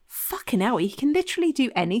 fucking hell, he can literally do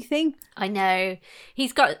anything. I know.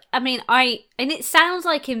 He's got, and it sounds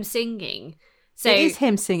like him singing. So it is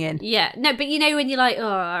him singing. Yeah. No, but you know when you're like, oh,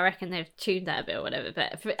 I reckon they've tuned that a bit or whatever.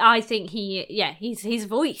 But I think his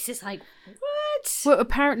voice is like, what? Well,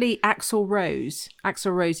 apparently Axl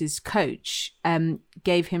Rose's coach,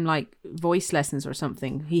 gave him like voice lessons or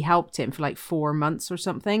something. He helped him for like 4 months or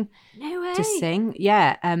something. No way. To sing.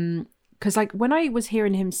 Yeah. Because like when I was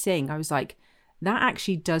hearing him sing, I was like, that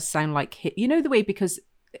actually does sound like, you know, the way, because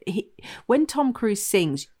when Tom Cruise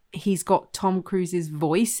sings, he's got Tom Cruise's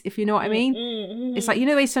voice, if you know what I mean. It's like, you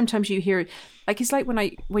know, the way sometimes you hear, like, it's like when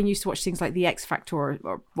you used to watch things like The X Factor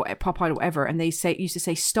or Pop Idol or whatever, and they used to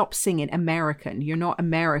say, stop singing American. You're not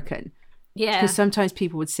American. Yeah. Because sometimes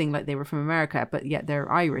people would sing like they were from America, but yet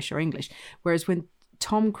they're Irish or English. Whereas when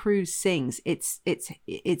Tom Cruise sings, it's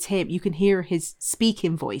him. You can hear his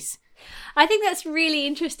speaking voice. I think that's really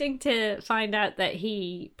interesting to find out that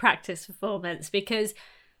he practiced performance, because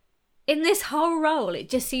in this whole role, it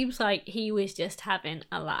just seems like he was just having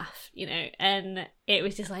a laugh, you know, and it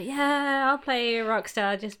was just like, yeah, I'll play a rock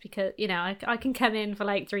star just because, you know, I can come in for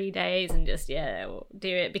like 3 days and just, do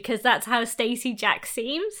it, because that's how Stacey Jacks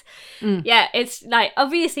seems. Yeah, it's like,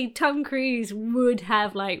 obviously Tom Cruise would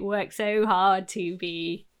have like worked so hard to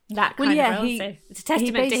be that kind of role, so it's a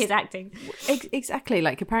testament to his acting. Exactly.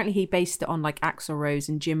 Like, apparently he based it on like Axl Rose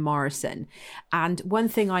and Jim Morrison. And one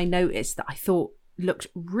thing I noticed that I thought looked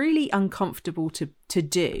really uncomfortable to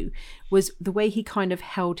do was the way he kind of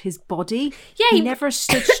held his body. Yeah, he never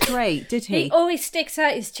stood straight, did he? He always sticks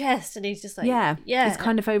out his chest, and he's just like, yeah, it's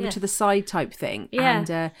kind of over to the side type thing. Yeah.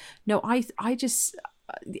 And no, I just,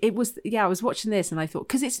 it was, I was watching this and I thought,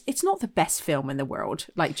 because it's not the best film in the world,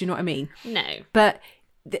 like, do you know what I mean? No, but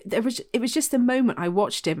it was just a moment I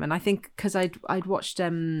watched him, and I think because I'd watched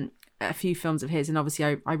a few films of his, and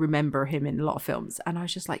obviously I remember him in a lot of films, and I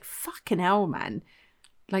was just like, fucking hell, man.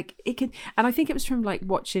 Like, it can, and I think it was from like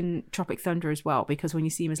watching Tropic Thunder as well, because when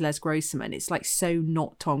you see him as Les Grossman, it's like so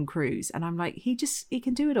not Tom Cruise, and I'm like, he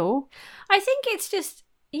can do it all. I think it's just,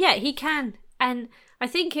 he can, and I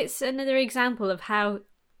think it's another example of how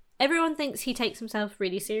everyone thinks he takes himself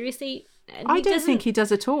really seriously. And I don't think he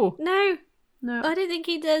does at all. No, I don't think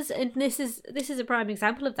he does, and this is a prime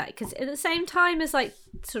example of that, because at the same time as like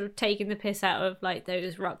sort of taking the piss out of like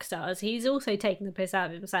those rock stars, he's also taking the piss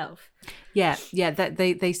out of himself. Yeah, that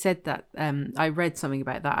they said that. I read something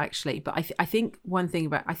about that actually, but I think one thing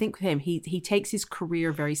about, I think with him, he takes his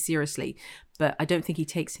career very seriously, but I don't think he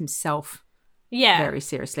takes himself very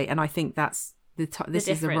seriously, and I think that's this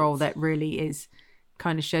is the role that really is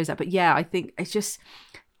kind of shows that. But yeah, I think it's just,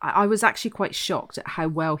 I was actually quite shocked at how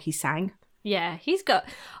well he sang. Yeah, he's got...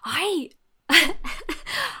 I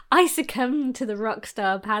succumb to the rock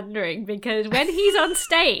star pandering, because when he's on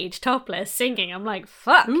stage topless singing, I'm like,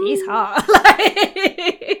 fuck, he's hot. And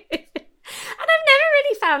I've never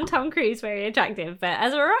really found Tom Cruise very attractive, but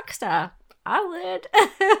as a rock star, I would.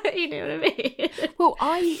 You know what I mean? Well,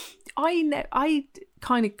 I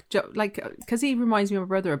kind of like, because he reminds me of my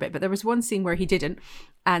brother a bit, but there was one scene where he didn't,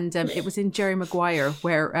 and it was in Jerry Maguire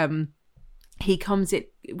where he comes in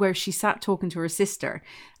where she sat talking to her sister,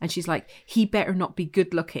 and she's like, he better not be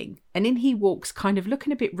good looking, and in he walks kind of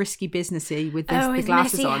looking a bit risky businessy with the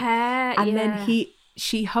glasses on, hair, and then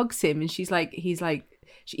she hugs him and he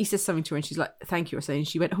says something to her and she's like, thank you, or something. And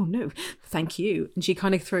she went, oh no, thank you. And she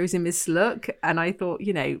kind of throws him his look. And I thought,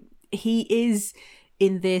 he is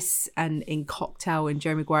in this and in Cocktail and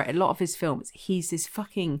Jerry Maguire, a lot of his films, he's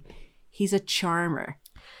a charmer.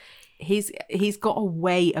 He's got a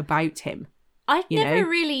way about him. I've never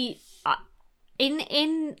really,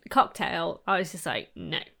 in Cocktail, I was just like,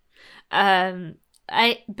 no.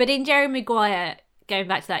 But in Jerry Maguire, going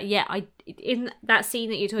back to that, in that scene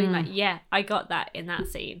that you're talking about, I got that in that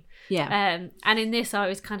scene. Yeah. And in this, I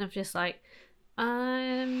was kind of just like,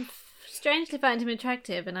 strangely find him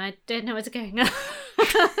attractive, and I don't know what's going on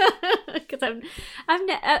because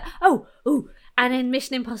and in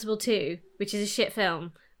Mission Impossible 2, which is a shit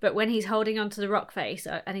film, but when he's holding onto the rock face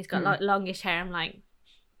and he's got like longish hair, I'm like,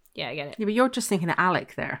 yeah, I get it. Yeah, but you're just thinking of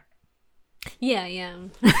Alec there. Yeah, yeah.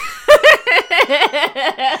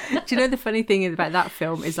 Do you know the funny thing about that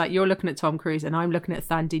film is like you're looking at Tom Cruise and I'm looking at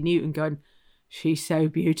Thandie Newton going, she's so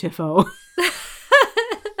beautiful.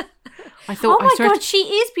 I thought, oh my God, she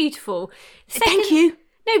is beautiful. Thank you.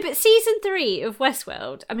 No, but season 3 of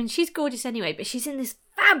Westworld, I mean, she's gorgeous anyway, but she's in this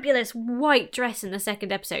fabulous white dress in the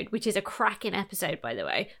second episode, which is a cracking episode, by the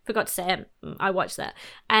way. Forgot to say, I watched that.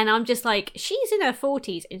 And I'm just like, she's in her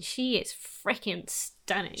 40s and she is freaking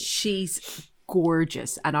stunning. She's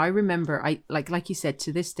gorgeous. And I remember, like you said,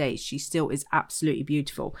 to this day, she still is absolutely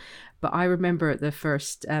beautiful. But I remember the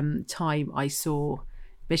first time I saw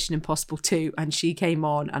Mission Impossible 2 and she came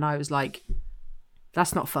on and I was like,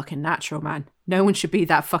 that's not fucking natural, man. No one should be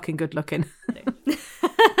that fucking good looking.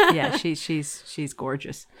 Yeah, she's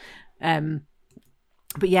gorgeous. But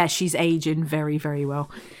yeah, she's aging very, very well.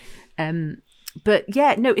 But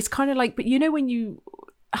yeah, no, it's kind of like, but when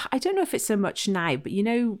I don't know if it's so much now, but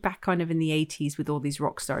back kind of in the 80s with all these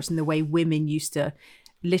rock stars and the way women used to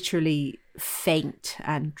literally faint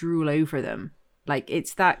and drool over them. Like,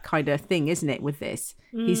 it's that kind of thing, isn't it, with this?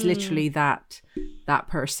 He's literally that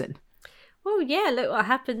person. Well, yeah, look what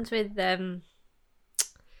happens with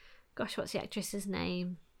gosh, what's the actress's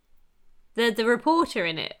name? The reporter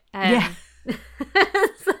in it. Yeah.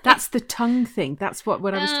 That's the tongue thing. That's what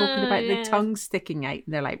when I was talking about the tongue sticking out. And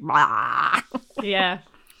they're like, bah. Yeah,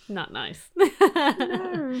 not nice.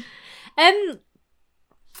 No.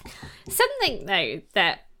 Something though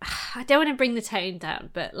that I don't want to bring the tone down,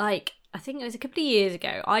 but like I think it was a couple of years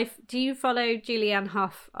ago. Do you follow Julianne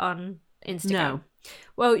Hough on Instagram? No.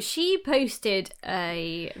 Well, she posted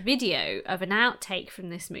a video of an outtake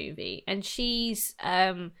from this movie, and she's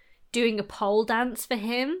doing a pole dance for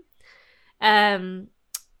him, in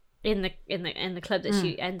the club that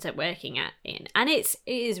she ends up working in, and it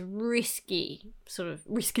is risky, sort of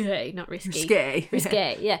risque, not risky,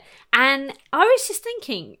 risque, yeah. And I was just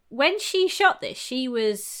thinking, when she shot this, she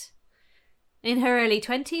was in her early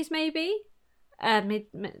 20s, maybe, early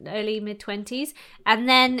mid 20s, and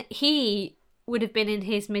then he would have been in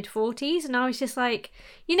his mid 40s, and I was just like,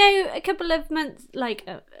 a couple of months, like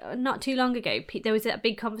not too long ago, there was that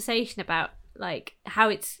big conversation about like how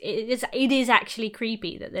it is actually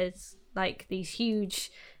creepy that there's like these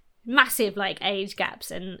huge, massive like age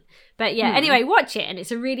gaps, but anyway, watch it, and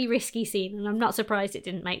it's a really risky scene, and I'm not surprised it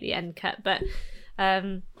didn't make the end cut, but I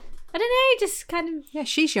don't know, just kind of, yeah,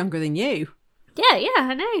 she's younger than you. Yeah,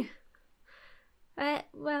 I know.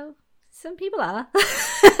 Well, some people are.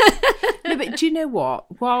 No, but do you know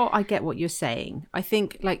what? While I get what you're saying, I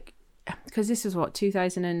think like, because this was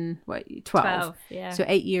 2012, yeah. So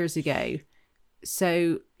 8 years ago.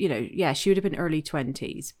 So, she would have been early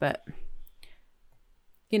 20s, but,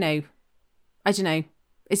 I don't know.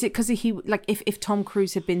 Is it because he, like, if Tom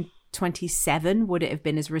Cruise had been 27, would it have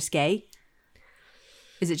been as risque?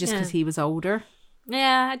 Is it just because he was older?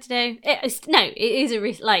 Yeah, I don't know. It is a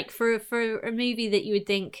risk, like, for a movie that you would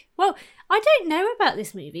think, well, I don't know about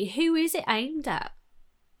this movie. Who is it aimed at?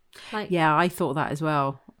 Like, yeah, I thought that as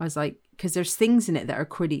well. I was like, because there's things in it that are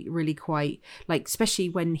really quite, like, especially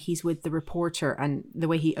when he's with the reporter and the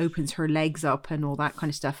way he opens her legs up and all that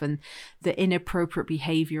kind of stuff, and the inappropriate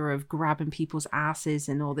behavior of grabbing people's asses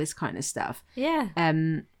and all this kind of stuff. Yeah.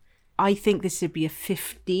 I think this would be a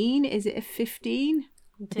 15. Is it a 15?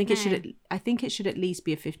 I think it should at least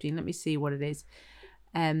be a 15. Let me see what it is.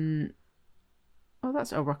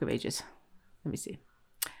 That's Rock of Ages. Let me see.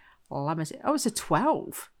 Oh, it's a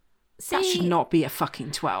 12. See, that should not be a fucking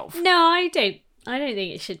 12. No, I don't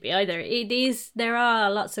think it should be either. It is. There are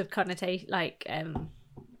lots of connotation, like, there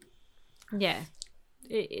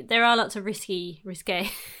are lots of risque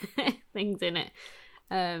things in it.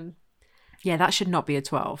 Yeah, that should not be a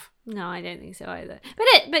 12. No, I don't think so either.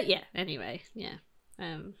 But yeah. Anyway, yeah.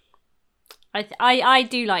 I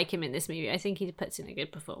do like him in this movie. I think he puts in a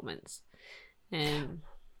good performance.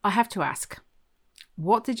 I have to ask,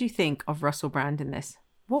 what did you think of Russell Brand in this?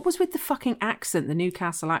 What was with the fucking accent, the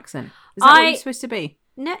Newcastle accent? Is that what he's supposed to be?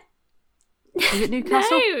 No. Is it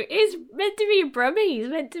Newcastle? No, it's meant to be Brummie. It's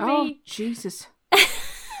meant to be... Oh, Jesus.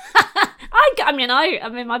 I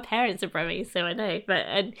mean, my parents are Brummie, so I know, but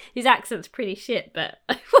and his accent's pretty shit, but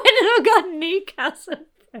where did I got Newcastle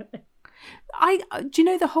from? Do you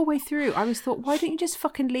know, the whole way through, I was thought, why don't you just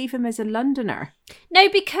fucking leave him as a Londoner? No,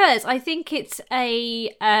 because I think it's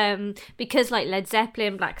because like Led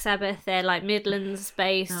Zeppelin, Black Sabbath, they're like Midlands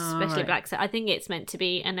based, especially right. Black Sabbath. I think it's meant to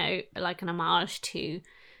be, like an homage to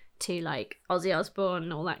like Ozzy Osbourne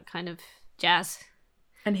and all that kind of jazz.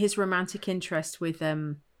 And his romantic interest with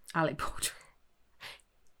Alec Baldwin.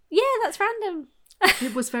 Yeah, that's random.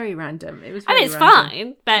 It was very random. It was. I mean, it's random.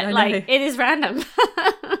 fine, but like it is random.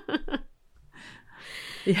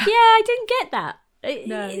 Yeah, I didn't get that.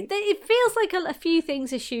 It feels like a few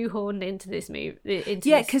things are shoehorned into this movie.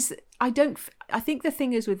 Yeah, because I think the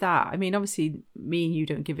thing is with that, I mean, obviously me and you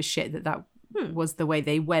don't give a shit that was the way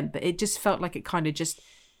they went, but it just felt like it kind of just,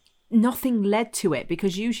 nothing led to it,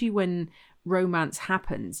 because usually when romance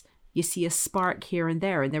happens, you see a spark here and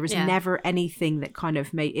there, and there was never anything that kind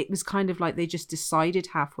of made, it was kind of like they just decided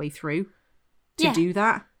halfway through to do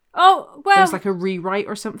that. Oh, well. There was like a rewrite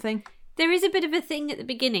or something. There is a bit of a thing at the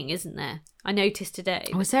beginning, isn't there? I noticed today.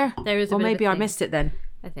 Oh, is there? There is. Well, maybe I missed it then.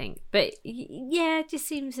 I think, but yeah, it just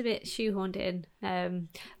seems a bit shoehorned in.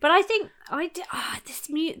 But I think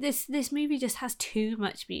this movie just has too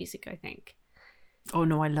much music, I think. Oh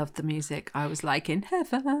no, I loved the music. I was like in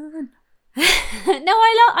heaven. No,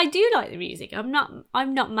 I do like the music. I'm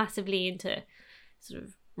not massively into sort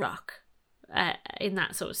of rock. In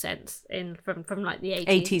that sort of sense, from like the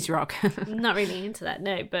 80s rock. I'm not really into that,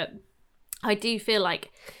 no, but I do feel like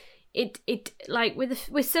it like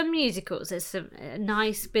with some musicals, there's a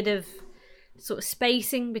nice bit of sort of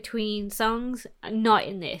spacing between songs. Not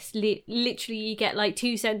in this. Literally, you get like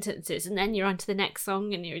 2 sentences, and then you're on to the next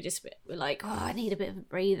song, and you're just like, oh, I need a bit of a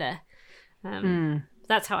breather.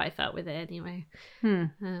 That's how I felt with it, anyway.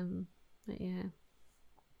 But yeah.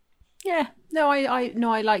 Yeah, no,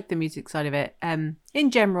 I like the music side of it. In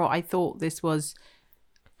general, I thought this was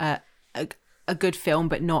a good film,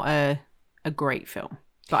 but not a great film.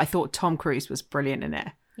 But I thought Tom Cruise was brilliant in it.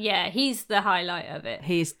 Yeah, he's the highlight of it.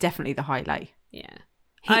 He is definitely the highlight. Yeah.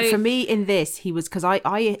 For me, in this, he was, because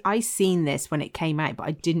I seen this when it came out, but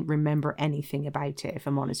I didn't remember anything about it, if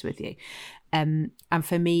I'm honest with you. And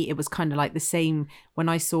for me, it was kind of like the same when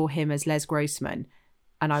I saw him as Les Grossman.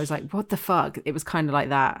 And I was like, what the fuck? It was kind of like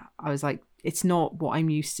that. I was like, it's not what I'm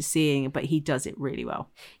used to seeing, but he does it really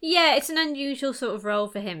well. Yeah, it's an unusual sort of role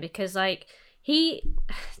for him, because like to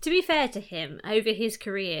be fair to him, over his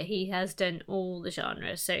career, he has done all the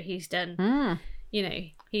genres. So he's done,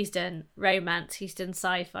 he's done romance, he's done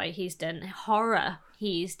sci-fi, he's done horror,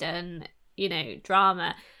 he's done,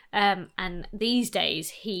 drama. And these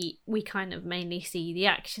days we kind of mainly see the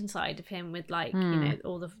action side of him with like,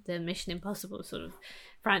 all the Mission Impossible sort of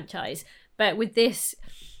franchise. But with this,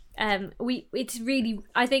 I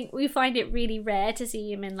think we find it really rare to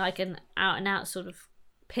see him in like an out and out sort of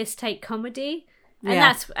piss take comedy.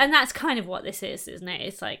 And that's kind of what this is, isn't it?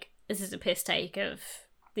 It's like, this is a piss take of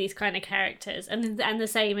these kind of characters. And the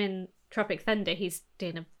same in Tropic Thunder, he's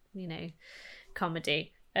doing a,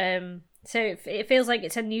 comedy. So it feels like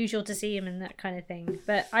it's unusual to see him in that kind of thing.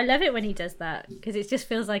 But I love it when he does that, because it just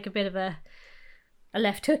feels like a bit of a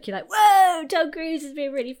left hook. You're like, whoa, Tom Cruise is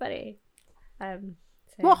being really funny.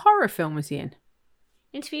 What horror film was he in?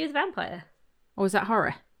 Interview with the Vampire. Or was that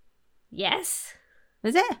horror? Yes.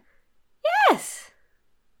 Is it? Yes.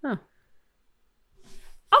 Oh.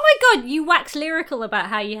 Oh my god, you wax lyrical about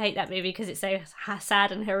how you hate that movie because it's so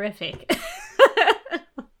sad and horrific.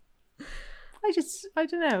 I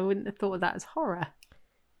don't know, I wouldn't have thought of that as horror.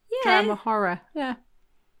 Yeah. Drama horror, yeah.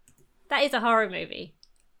 That is a horror movie.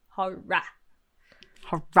 Horror.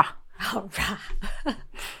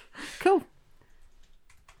 Cool.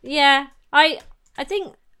 Yeah, I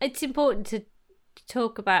think it's important to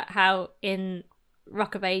talk about how in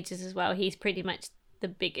Rock of Ages as well, he's pretty much the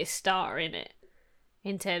biggest star in it,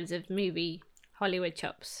 in terms of movie Hollywood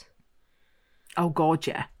chops. Oh god,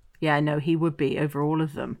 yeah. Yeah, no, he would be over all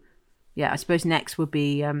of them. Yeah, I suppose next would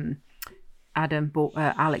be Alec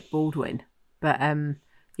Baldwin. But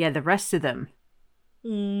the rest of them.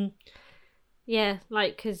 Yeah,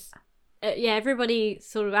 like, because everybody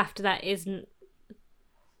sort of after that isn't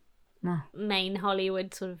main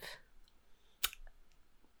Hollywood sort of.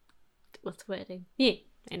 What's the wording? Yeah,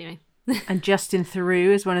 anyway. And Justin Theroux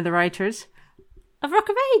is one of the writers Of Rock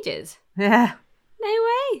of Ages? Yeah. No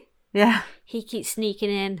way. Yeah. He keeps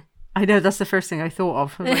sneaking in. I know, that's the first thing I thought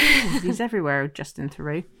of. I was like, oh, he's everywhere, Justin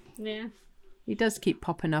Theroux. Yeah. He does keep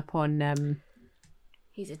popping up on...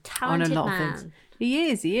 he's a talented lot man. of things. He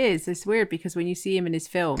is. It's weird because when you see him in his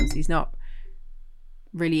films, he's not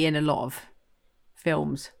really in a lot of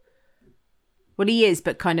films. Well, he is,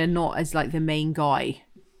 but kind of not as like the main guy.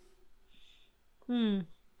 Yeah.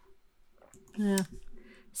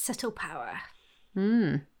 Subtle power.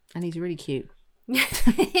 And he's really cute. Yeah.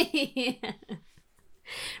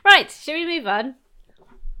 Right, shall we move on?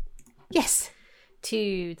 Yes.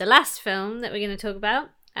 To the last film that we're going to talk about.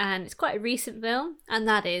 And it's quite a recent film, and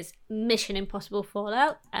that is Mission Impossible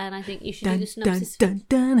Fallout. And I think you should do the synopsis.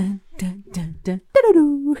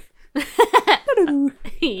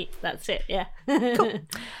 That's it, yeah. Cool.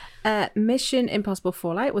 Mission Impossible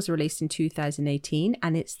Fallout was released in 2018,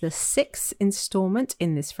 and it's the 6th installment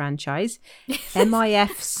in this franchise.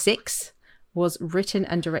 MIF6 was written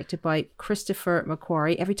and directed by Christopher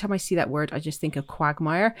McQuarrie. Every time I see that word, I just think of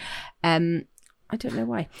Quagmire. I don't know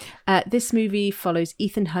why. This movie follows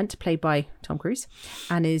Ethan Hunt, played by Tom Cruise,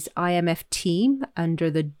 and his IMF team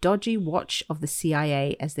under the dodgy watch of the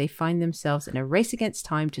CIA as they find themselves in a race against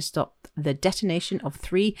time to stop the detonation of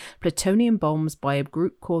 3 plutonium bombs by a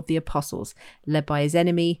group called the Apostles, led by his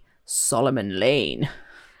enemy, Solomon Lane.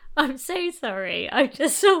 I'm so sorry. I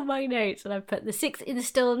just saw my notes and I put the 6th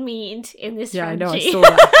installment in this Yeah, franchise. I know, I saw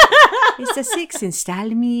that. It's the 6th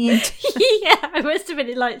installment. Yeah, I must have been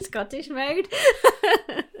in like Scottish mode.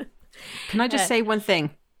 Can I just say one thing?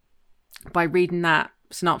 By reading that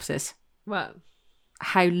synopsis, What?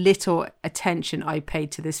 how little attention I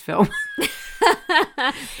paid to this film.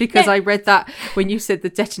 Because I read that when you said the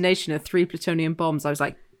detonation of 3 plutonium bombs, I was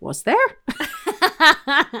like, was there?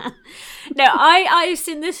 No, I've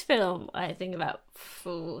seen this film I think about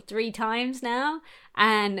 3 times now,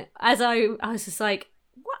 and as I was just like,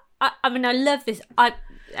 what? I mean, I love this. I'm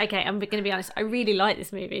going to be honest, I really like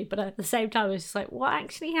this movie, but at the same time I was just like, what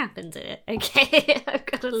actually happens in it? Okay, I've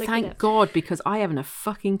got to look it Thank up. God, because I haven't a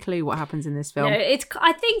fucking clue what happens in this film. No,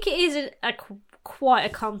 I think it is quite a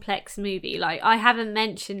complex movie. Like, I haven't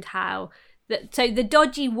mentioned how so the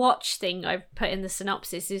dodgy watch thing I've put in the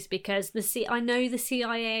synopsis is because I know the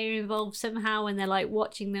CIA are involved somehow and they're like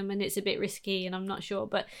watching them, and it's a bit risky and I'm not sure,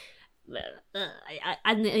 but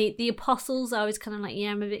and the Apostles, I was kind of like,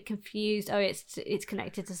 yeah, I'm a bit confused. Oh, it's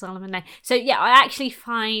connected to Solomon Lane. So yeah, I actually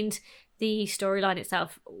find the storyline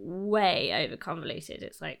itself way over convoluted.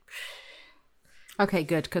 It's like, Okay,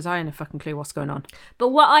 good, because I ain't a fucking clue what's going on. but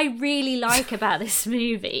what I really like about this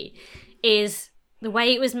movie is the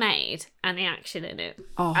way it was made and the action in it.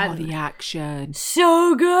 Oh, And the action.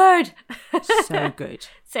 so good. So good.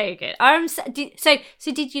 So good. So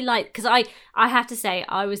did you like, because I have to say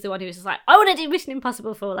I was the one who was just like, I want to do Mission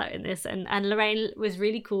Impossible Fallout in this, and Lorraine was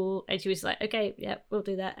really cool and she was like, okay, yeah, we'll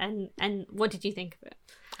do that. And what did you think of it?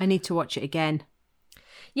 I need to watch it again.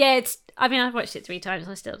 Yeah, I've watched it 3 times.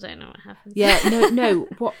 I still don't know what happened. Yeah, no.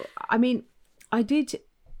 What I mean, I don't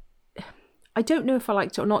know if I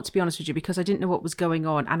liked it or not, to be honest with you, because I didn't know what was going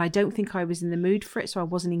on, and I don't think I was in the mood for it, so I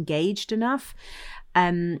wasn't engaged enough.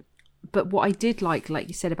 But what I did like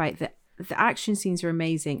you said about the action scenes are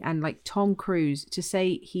amazing, and like Tom Cruise, to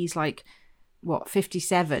say he's like, what,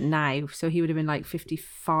 57 now, so he would have been like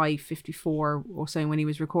 55, 54 or so when he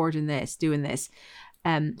was recording this, doing this,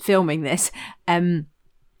 filming this.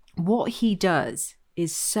 What he does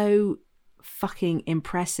is so fucking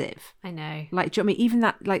impressive. I know. Like, do you know what I mean? Even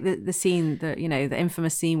that, like the scene, the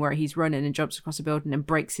infamous scene where he's running and jumps across a building and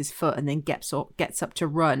breaks his foot and then gets up to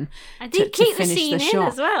run. And they keep the scene in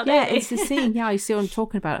as well, don't Yeah, they? it's the scene. Yeah, I see what I'm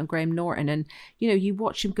talking about on Graham Norton, and you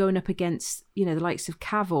watch him going up against the likes of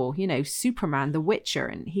Cavill, Superman, The Witcher,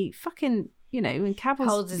 and he fucking. And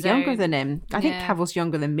Cavill's younger than him. I think Cavill's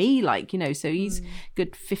younger than me, so he's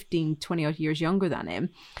good 15, 20 odd years younger than him.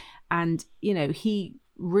 And, he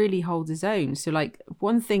really holds his own. So, like,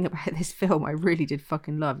 one thing about this film I really did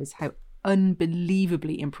fucking love is how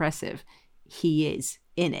unbelievably impressive he is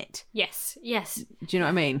in it. Yes. Do you know what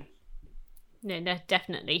I mean? No,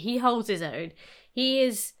 definitely. He holds his own. He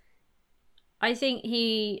is, I think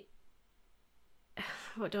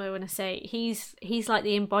what do I want to say? He's like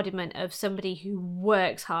the embodiment of somebody who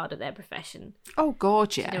works hard at their profession. Oh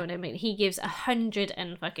God, yeah. You know what I mean? He gives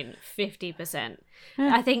 150%.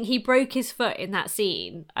 Yeah. I think he broke his foot in that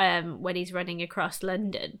scene when he's running across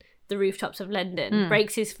London, the rooftops of London,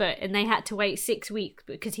 breaks his foot, and they had to wait 6 weeks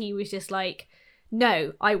because he was just like,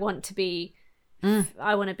 no, I want to be in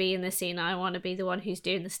the scene. I want to be the one who's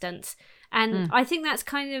doing the stunts. And I think that's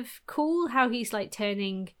kind of cool how he's like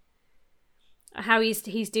turning... how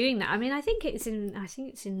he's doing that. I mean, I think it's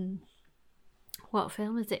in what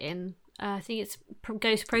film is it in? I think it's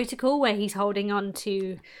Ghost Protocol, where he's holding on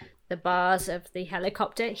to the bars of the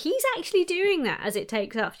helicopter. He's actually doing that as it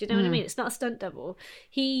takes off. Do you know what I mean? It's not a stunt double.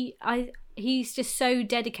 He's just so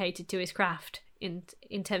dedicated to his craft in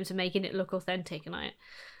terms of making it look authentic. And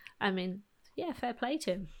I mean, yeah, fair play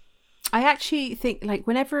to him. I actually think, like,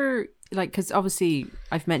 whenever, like, because obviously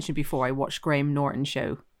I've mentioned before, I watch Graham Norton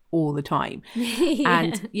show all the time.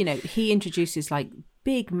 And, you know, he introduces, like,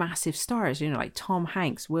 big, massive stars, you know, like Tom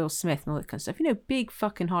Hanks, Will Smith, and all that kind of stuff. You know, big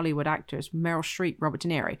fucking Hollywood actors, Meryl Streep, Robert De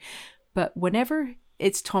Niro. But whenever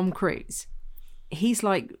it's Tom Cruise, he's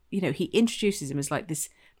like, you know, he introduces him as, like, this,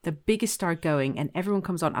 the biggest star going, and everyone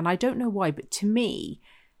comes on. And I don't know why, but to me,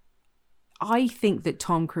 I think that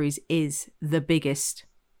Tom Cruise is the biggest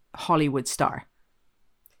Hollywood star.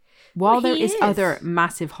 While there is other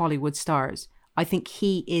massive Hollywood stars, I think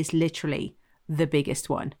he is literally the biggest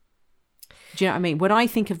one. Do you know what I mean? When I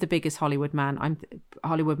think of the biggest Hollywood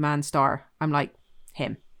man star, I'm like,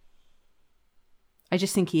 him. I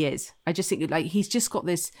just think he is. I just think, like, he's just got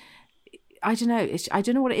this, I don't know. I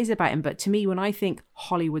don't know what it is about him, but to me, when I think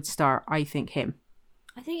Hollywood star, I think him.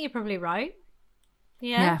 I think you're probably right.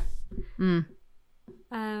 Yeah. When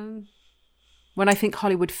I think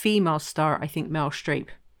Hollywood female star, I think Meryl Streep.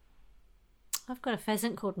 I've got a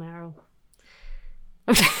pheasant called Meryl.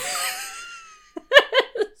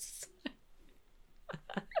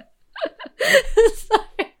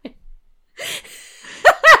 Sorry.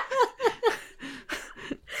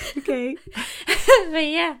 Okay. But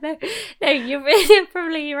yeah, no, you're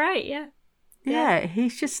probably right. Yeah,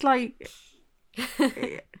 he's just like,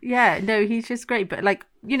 yeah, no, he's just great. But, like,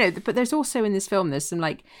 you know, but there's also in this film, there's some,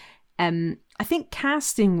 like, I think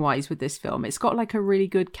casting wise with this film, it's got, like, a really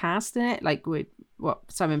good cast in it, like with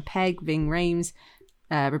Simon Pegg, Ving Rhames,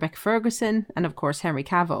 Rebecca Ferguson, and of course Henry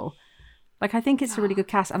Cavill. Like, I think it's a really good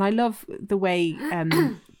cast, and I love the way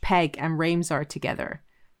Pegg and Rhames are together.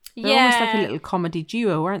 They're almost like a little comedy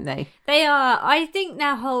duo, aren't they? They are. I think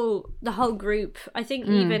the whole group, I think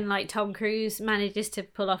even like Tom Cruise manages to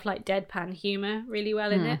pull off like deadpan humor really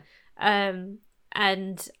well in it. And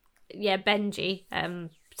yeah, Benji,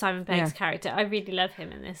 Simon Pegg's character, I really love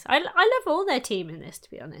him in this. I love all their team in this, to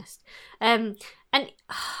be honest. And I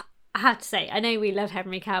have to say, I know we love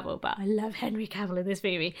Henry Cavill, but I love Henry Cavill in this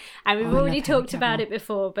movie. And we've already talked about it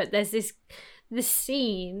before, but there's this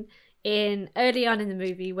scene early on in the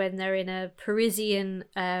movie when they're in a Parisian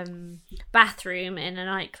bathroom in a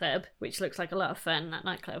nightclub, which looks like a lot of fun, that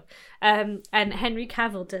nightclub. And Henry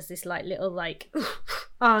Cavill does this like little like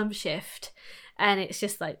arm shift, and it's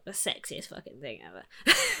just like the sexiest fucking thing ever.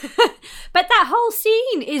 But that whole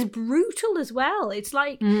scene is brutal as well. It's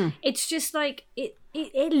like it's just like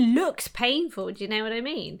it looks painful. Do you know what I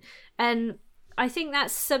mean? And I think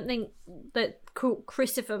that's something that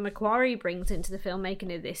Christopher McQuarrie brings into the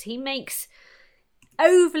filmmaking of this. He makes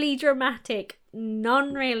overly dramatic,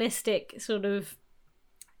 non-realistic sort of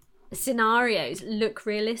scenarios look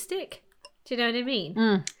realistic. Do you know what I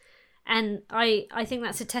mean? And I think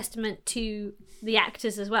that's a testament to the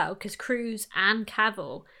actors as well, because Cruise and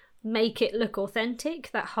Cavill make it look authentic.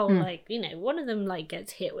 That whole like, you know, one of them like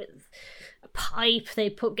gets hit with a pipe,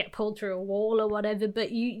 they get pulled through a wall or whatever,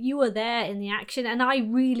 but you are there in the action. And I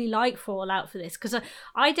really like Fallout for this, because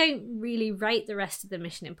I don't really rate the rest of the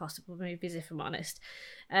Mission Impossible movies, if I'm honest.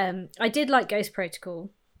 I did like Ghost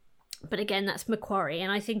Protocol, but again, that's McQuarrie,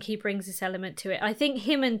 and I think he brings this element to it. I think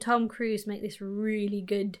him and Tom Cruise make this really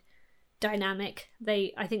good dynamic.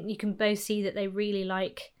 I think you can both see that they really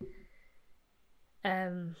like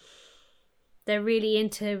they're really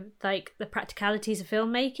into like the practicalities of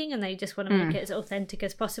filmmaking, and they just want to make it as authentic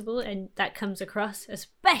as possible, and that comes across,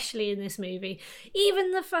 especially in this movie.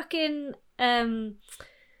 Even the fucking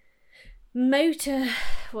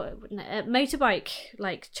motorbike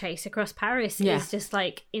like chase across Paris is just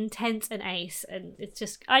like intense and ace, and it's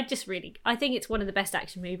just I think it's one of the best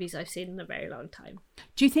action movies I've seen in a very long time.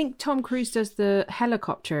 Do you think Tom Cruise does the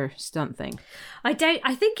helicopter stunt thing? Do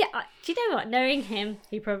you know what, knowing him,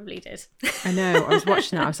 he probably did. I know, I was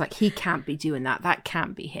watching that, I was like, he can't be doing that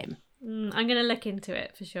can't be him. I'm going to look into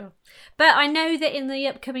it for sure. But I know that in the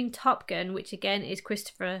upcoming Top Gun, which again is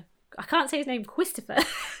Christopher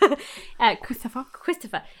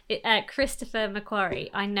McQuarrie,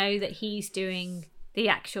 I know that he's doing the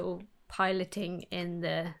actual piloting in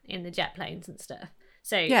the jet planes and stuff.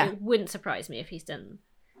 So it wouldn't surprise me if he's done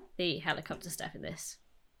the helicopter stuff in this.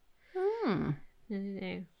 No.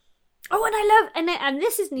 Oh, and I love, and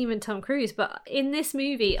this isn't even Tom Cruise, but in this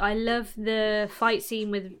movie, I love the fight scene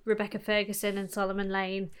with Rebecca Ferguson and Solomon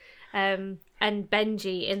Lane, and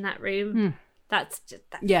Benji in that room. That's so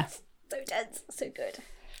tense, so good.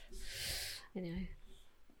 Anyway,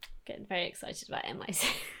 getting very excited about MI6.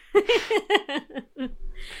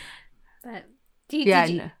 But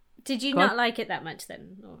did you not like it that much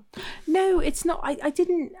then? Or? No, it's not. I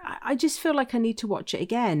didn't. I just feel like I need to watch it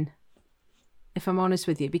again, if I'm honest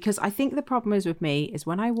with you, because I think the problem is with me is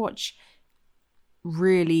when I watch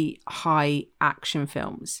really high action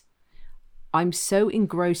films, I'm so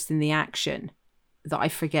engrossed in the action that I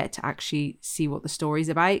forget to actually see what the story's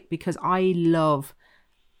about, because I love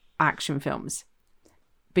action films.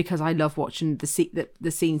 Because I love watching the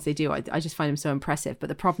scenes they do. I just find them so impressive. But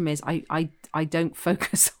the problem is I don't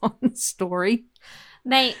focus on the story.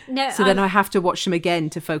 Mate, no. So then I have to watch them again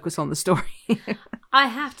to focus on the story. I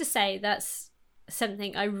have to say that's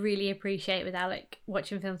something I really appreciate with Alec,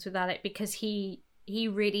 watching films with Alec, because he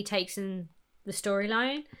really takes in the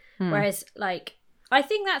storyline. Whereas, like, I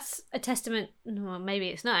think that's a testament, well, maybe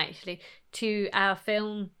it's not actually, to our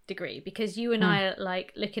film degree, because you and I are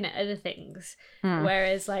like looking at other things,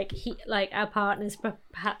 whereas like our partners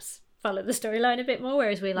perhaps follow the storyline a bit more,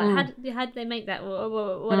 whereas we're like, how did they make that, or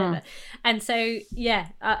whatever. And so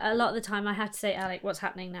a lot of the time I have to say, Alec, what's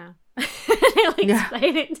happening now? He'll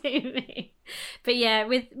explain it to me. But yeah,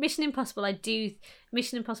 with Mission Impossible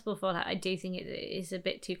Fallout, I do think it is a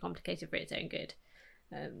bit too complicated for its own good.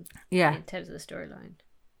 In terms of the storyline,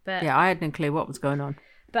 but I had no clue what was going on.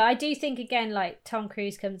 But I do think, again, like, Tom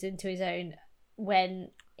Cruise comes into his own when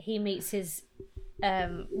he meets his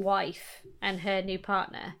wife and her new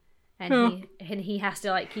partner, and he has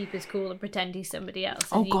to like keep his cool and pretend he's somebody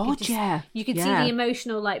else. And you could see the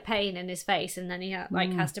emotional like pain in his face, and then he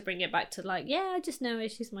has to bring it back to like, I just know her,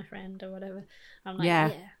 she's my friend or whatever. I'm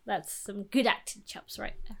like, that's some good acting chops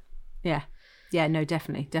right there. Yeah, no,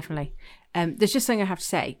 definitely. There's just something I have to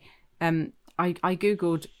say. I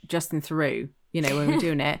googled Justin Theroux, when we were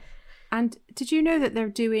doing it, and did you know that they're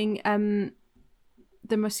doing the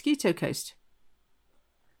Mosquito Coast?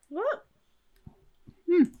 What?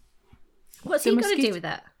 What's he got to do with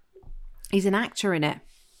that? He's an actor in it.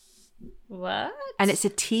 What? And it's a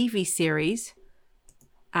TV series.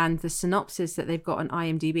 And the synopsis that they've got on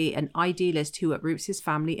IMDb: an idealist who uproots his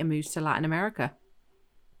family and moves to Latin America.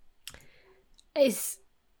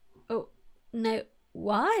 No,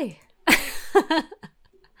 why? Huh?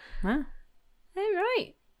 Oh,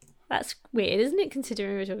 right. That's weird, isn't it,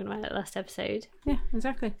 considering we were talking about it last episode? Yeah,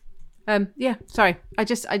 exactly. Sorry. I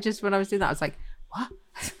just when I was doing that, I was like, what?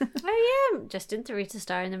 Oh, yeah. Justin Theroux to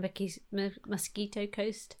star in the Mosquito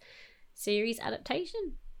Coast series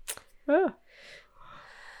adaptation. Oh.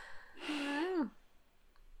 Wow.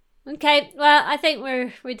 Okay, well, I think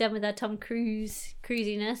we're done with our Tom Cruise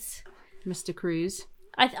cruisiness. Mr. Cruise.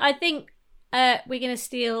 I think we're going to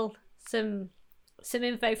steal some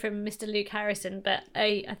info from Mr. Luke Harrison, but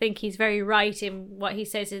I think he's very right in what he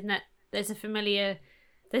says, in that there's a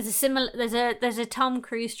Tom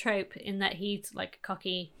Cruise trope in that he's like a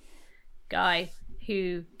cocky guy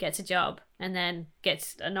who gets a job and then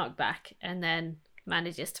gets a knockback and then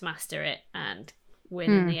manages to master it and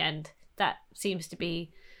win in the end. That seems to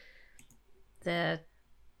be the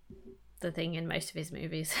thing in most of his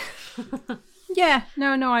movies. Yeah,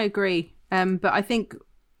 no, I agree. But I think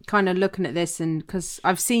kind of looking at this, and because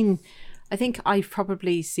I think I've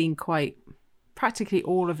probably seen practically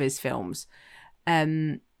all of his films,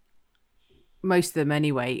 most of them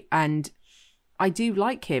anyway, and I do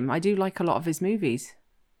like him. I do like a lot of his movies.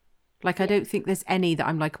 Like, I don't think there's any that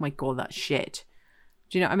I'm like, oh my God, that's shit.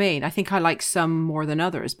 Do you know what I mean? I think I like some more than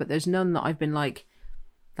others, but there's none that I've been like,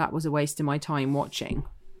 that was a waste of my time watching.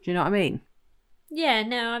 Do you know what I mean? Yeah,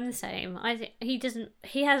 no, I'm the same. I think he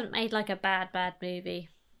hasn't made like a bad movie.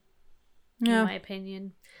 No. In my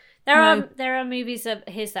opinion. There are movies of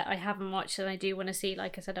his that I haven't watched and I do want to see.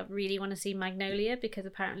 Like I said, I really want to see Magnolia, because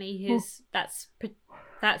apparently that's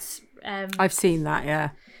I've seen that, yeah.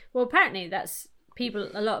 Well, apparently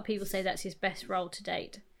a lot of people say that's his best role to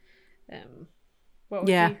date. What would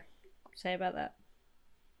you say about that?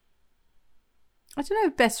 I don't know,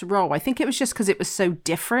 best role. I think it was just because it was so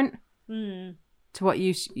different to what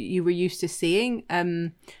you were used to seeing.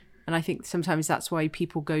 And I think sometimes that's why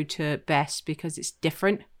people go to best, because it's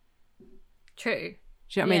different. True.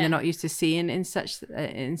 Do you know what I mean? They're not used to seeing in such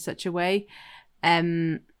a way.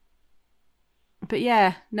 But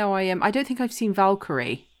yeah, no, I don't think I've seen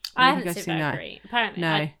Valkyrie. I haven't seen Valkyrie. Apparently,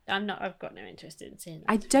 no. I've got no interest in seeing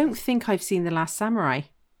that. I don't think I've seen The Last Samurai.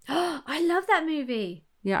 I love that movie.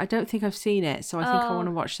 Yeah, I don't think I've seen it, so I think I want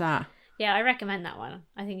to watch that. Yeah, I recommend that one.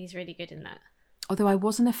 I think he's really good in that. Although I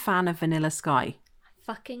wasn't a fan of Vanilla Sky. I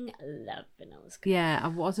fucking love Vanilla Sky.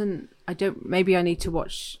 Yeah, maybe I need to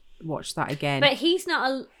watch that again. But he's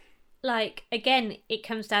not like, again, it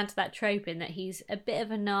comes down to that trope in that he's a bit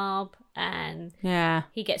of a knob and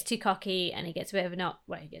he gets too cocky and he gets a bit of a knock.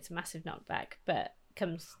 Well, he gets a massive knockback, but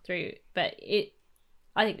comes through. But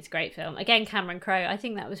I think it's a great film. Again, Cameron Crowe. I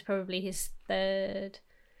think that was probably his third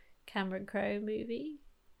Cameron Crowe movie.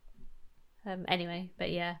 Anyway, but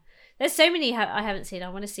yeah. There's so many I haven't seen. I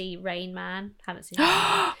want to see Rain Man. Haven't seen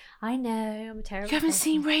it. I know, I'm a terrible You haven't person.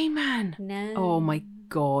 seen Rain Man? No. Oh my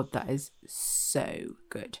God, that is so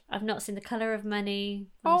good. I've not seen The Colour of Money.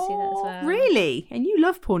 I want to see that as well. Really? And you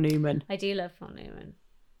love Paul Newman? I do love Paul Newman.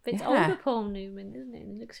 But it's Yeah. older Paul Newman, isn't it?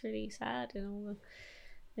 And it looks really sad in all the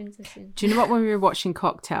things I've seen. Do you know what? When we were watching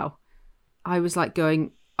Cocktail, I was like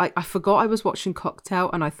going, I forgot I was watching Cocktail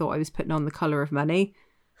and I thought I was putting on The Colour of Money.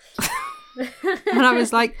 And I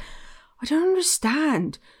was like, I don't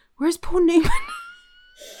understand. Where's Paul Newman?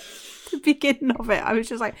 The beginning of it, I was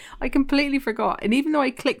just like, I completely forgot. And even though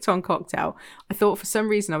I clicked on Cocktail, I thought for some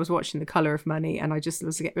reason I was watching The Colour of Money, and I just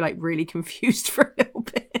was like really confused for a little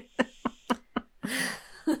bit.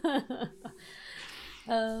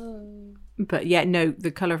 Oh. But yeah, no,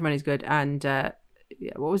 The Colour of Money is good. And yeah,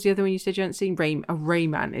 what was the other one you said you hadn't seen?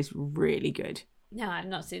 Rain Man is really good. No, I've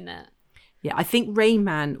not seen that. Yeah, I think Rain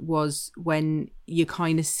Man was when you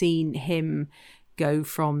kind of seen him go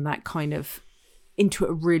from that kind of into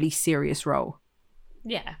a really serious role.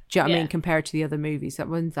 Yeah. Do you know what I mean? Compared to the other movies. That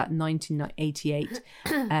one's that 1988.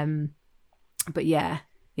 But yeah,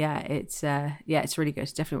 it's really good.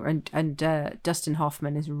 It's definitely. And Dustin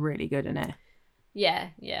Hoffman is really good in it. Yeah,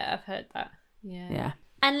 I've heard that. Yeah.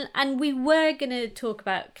 And we were gonna talk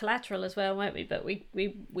about Collateral as well, weren't we? But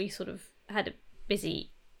we sort of had a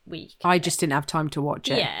busy week. I just didn't have time to watch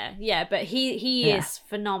it. Yeah, but he is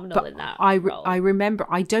phenomenal But in that role. I remember,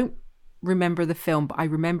 I don't remember the film, but I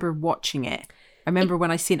remember watching it. I remember when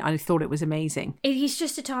I seen it, I thought it was amazing. He's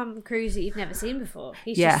just a Tom Cruise that you've never seen before.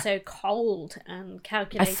 He's just so cold and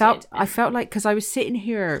calculated. I felt like, because I was sitting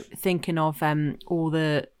here thinking of all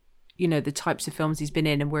the, you know, the types of films he's been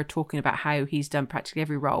in, and we're talking about how he's done practically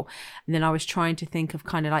every role. And then I was trying to think of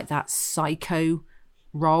kind of like that psycho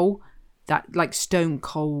role, that like stone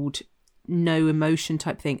cold, no emotion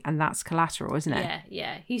type thing, and that's Collateral, isn't it?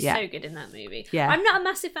 Yeah. He's so good in that movie. Yeah. I'm not a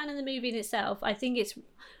massive fan of the movie in itself. I think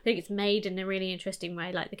it's made in a really interesting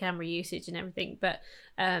way, like the camera usage and everything. But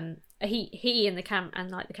he and the camera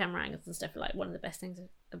angles and stuff are like one of the best things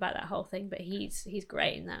about that whole thing. But he's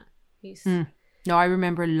great in that. No, I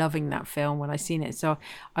remember loving that film when I seen it. So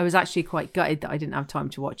I was actually quite gutted that I didn't have time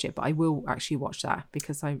to watch it, but I will actually watch that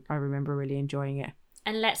because I remember really enjoying it.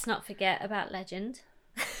 And let's not forget about Legend.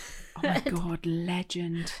 Oh my God,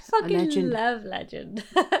 Legend. Fucking love Legend.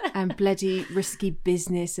 And bloody Risky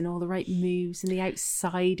Business and all the right moves and The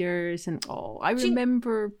Outsiders. And I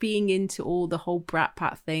remember being into all the whole Brat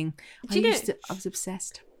Pack thing. I was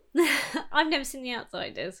obsessed. I've never seen The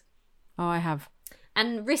Outsiders. Oh, I have.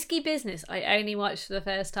 And Risky Business, I only watched for the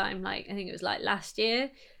first time, like, I think it was like last year.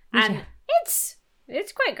 And it's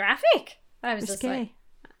quite graphic. I was just like,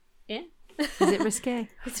 yeah. Is it risque?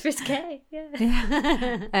 It's risque,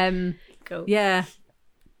 yeah. Cool. Yeah.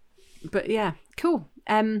 But yeah, cool.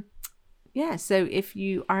 Yeah, so if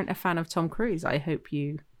you aren't a fan of Tom Cruise, I hope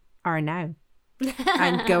you are now.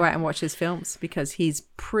 And go out and watch his films because he's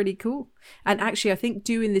pretty cool. And actually, I think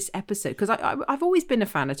doing this episode, because I've always been a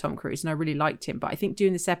fan of Tom Cruise and I really liked him, but I think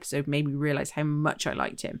doing this episode made me realise how much I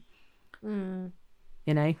liked him. You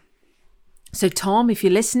know? So Tom, if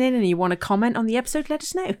you're listening and you want to comment on the episode, let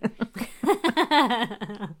us know.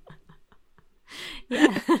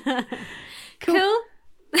 Yeah. Cool.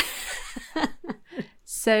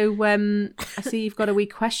 So I see you've got a wee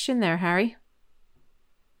question there, Harry.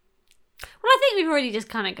 Well, I think we've already just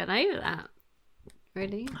kind of gone over that.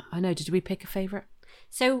 Really? I know. Did we pick a favourite?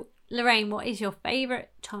 So, Lorraine, what is your favourite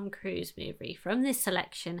Tom Cruise movie from this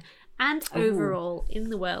selection and overall in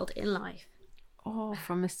the world, in life? Oh,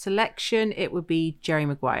 from a selection, it would be Jerry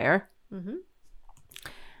Maguire. Mm-hmm.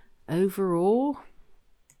 Overall,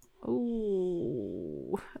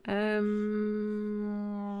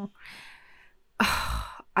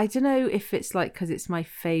 I don't know if it's like because it's my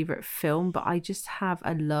favourite film, but I just have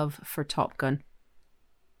a love for Top Gun.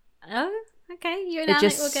 Oh, okay. You and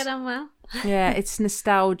Alec will get on well. Yeah, it's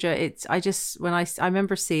nostalgia. I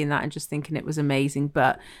remember seeing that and just thinking it was amazing,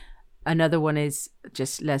 but another one is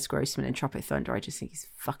just Les Grossman in Tropic Thunder. I just think he's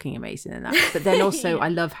fucking amazing in that. But then also, I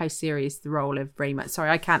love how serious the role of Rain Man. Sorry,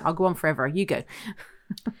 I can't. I'll go on forever. You go.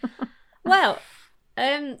 Well,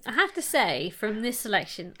 I have to say, from this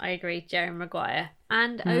selection, I agree, Jerry Maguire.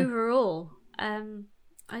 And overall,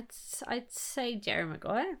 I'd say Jerry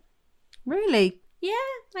Maguire. Really?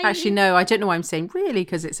 Yeah. Actually, no, I don't know why I'm saying really,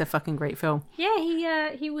 because it's a fucking great film.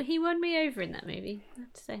 Yeah, he won me over in that movie, I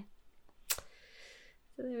have to say.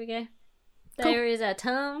 So there we go. Cool. There is a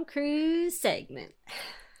Tom Cruise segment.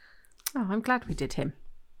 Oh, I'm glad we did him.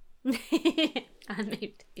 And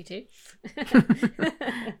maybe you too.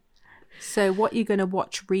 So what are you going to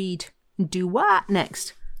watch, read, and do what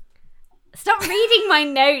next? Stop reading my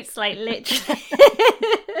notes, like, literally.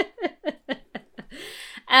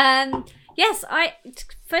 Yes,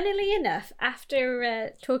 funnily enough,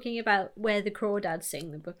 after talking about Where the Crawdads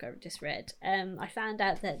Sing, the book I've just read, I found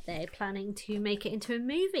out that they're planning to make it into a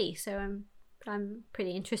movie, so I'm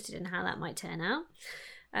pretty interested in how that might turn out.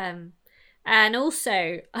 And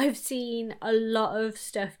also, I've seen a lot of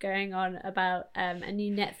stuff going on about a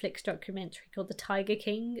new Netflix documentary called The Tiger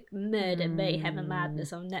King: Murder, Mayhem and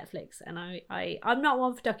Madness on Netflix. And I'm not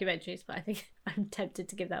one for documentaries, but I think I'm tempted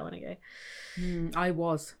to give that one a go. I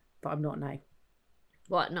was, but I'm not now.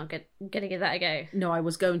 What? Not gonna give that a go? No, I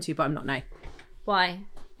was going to, but I'm not now. Why?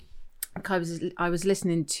 I was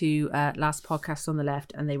listening to last podcast on the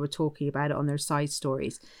left, and they were talking about it on their side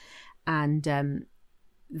stories, and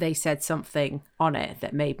they said something on it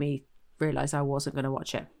that made me realise I wasn't going to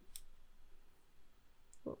watch it.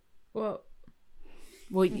 What?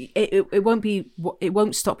 Well, it won't be. It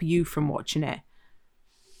won't stop you from watching it.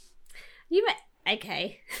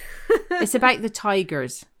 Okay. It's about the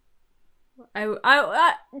tigers. I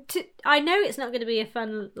know it's not going to be a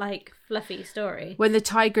fun, like, fluffy story. When the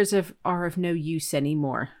tigers are of no use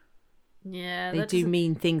anymore. Yeah, they do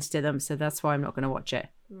mean things to them, so that's why I'm not going to watch it.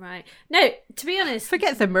 Right. No, to be honest,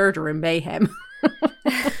 forget the murder and mayhem.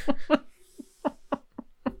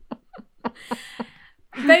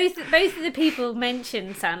 Both of the people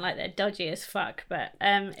mentioned sound like they're dodgy as fuck, but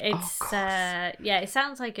it's it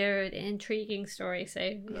sounds like an intriguing story.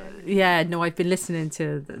 So yeah, no, I've been listening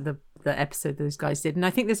to the episode those guys did, and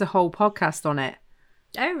I think there's a whole podcast on it.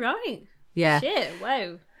 Oh right, yeah, shit,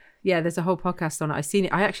 whoa. Yeah, there's a whole podcast on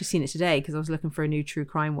it. I actually seen it today because I was looking for a new true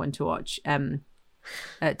crime one to watch, to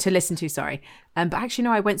listen to. Sorry, but actually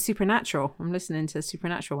no, I went Supernatural. I'm listening to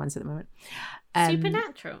Supernatural ones at the moment.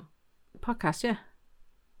 Supernatural podcast, yeah.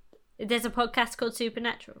 There's a podcast called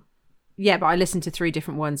Supernatural. Yeah, but I listened to 3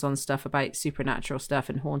 different ones on stuff about supernatural stuff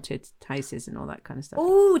and haunted houses and all that kind of stuff.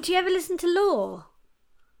 Oh, do you ever listen to Lore?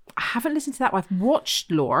 I haven't listened to that one. I've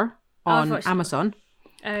watched Lore on Amazon.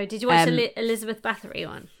 Oh, did you watch the Elizabeth Bathory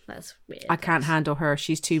one? That's weird. I can't handle her.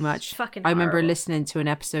 She's too much. Fucking I remember horrible. listening to an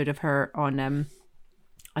episode of her on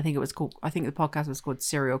I think the podcast was called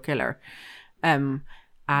Serial Killer. And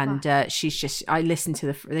she's just, I listened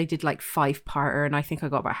to they did like 5-parter, and I think I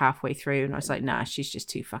got about halfway through and I was like, nah, she's just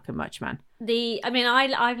too fucking much, man.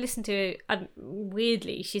 I've listened to,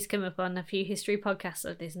 weirdly, she's come up on a few history podcasts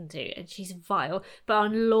I've listened to, and she's vile. But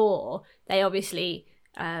on Lore, they obviously,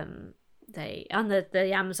 on the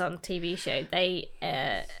Amazon TV show,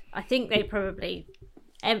 I think they probably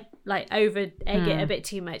over egg it a bit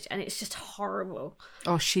too much, and it's just horrible.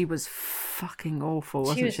 Oh, she was fucking awful,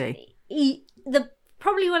 wasn't she?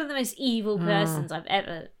 Probably one of the most evil persons I've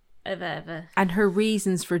ever. And her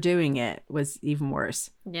reasons for doing it was even worse.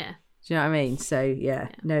 Yeah. Do you know what I mean? So yeah.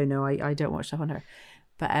 No, I don't watch stuff on her.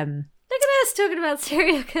 But look at us talking about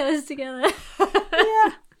serial killers together.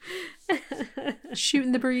 Yeah.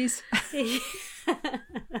 Shooting the breeze. So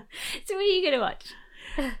what are you gonna watch?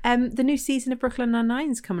 The new season of Brooklyn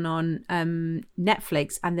Nine-Nine's coming on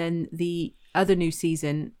Netflix, and then the other new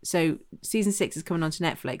season. So season 6 is coming on to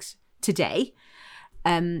Netflix today.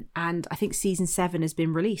 And I think season 7 has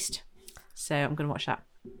been released, so I'm going to watch that.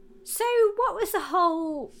 So what was the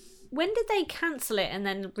whole? When did they cancel it and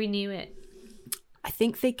then renew it? I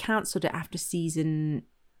think they cancelled it after season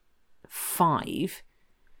 5,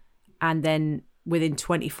 and then within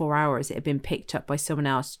 24 hours it had been picked up by someone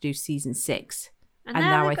else to do season 6. And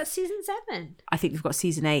now they've got season 7. I think they've got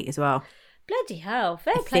season 8 as well. Bloody hell!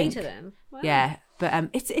 Fair play to them. Wow. Yeah, but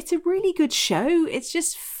it's a really good show. It's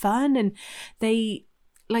just fun, and they.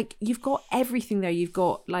 Like, you've got everything there. You've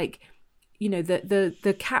got, like, you know,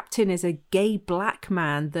 the captain is a gay black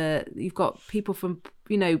man. You've got people from,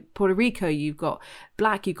 you know, Puerto Rico. You've got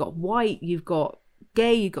black. You've got white. You've got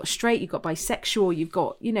gay. You've got straight. You've got bisexual. You've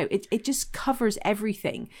got, you know, it just covers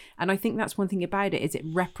everything. And I think that's one thing about it, is it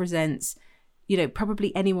represents, you know,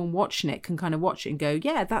 probably anyone watching it can kind of watch it and go,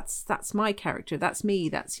 yeah, that's my character. That's me.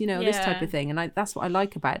 That's, you know, this type of thing. And that's what I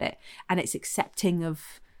like about it. And it's accepting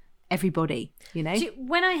of everybody, you know.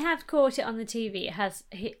 When I have caught it on the TV,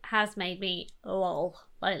 it has made me lol,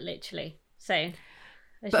 like, literally. So,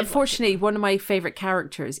 but unfortunately, one of my favorite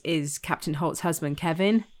characters is Captain Holt's husband,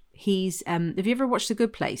 Kevin. He's have you ever watched The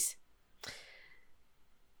Good Place?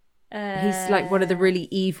 He's like one of the really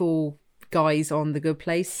evil guys on The Good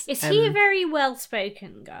Place. Is he a very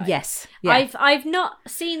well-spoken guy? Yes. Yeah. I've not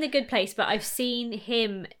seen The Good Place, but I've seen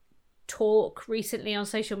him talk recently on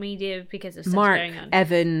social media because of stuff going on.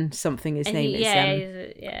 Evan something his name is.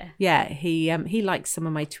 He likes some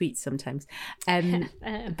of my tweets sometimes.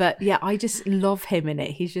 But yeah, I just love him in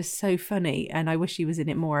it. He's just so funny, and I wish he was in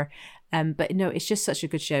it more. But no, it's just such a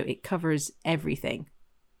good show. It covers everything.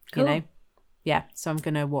 Cool. You know. Yeah, so I'm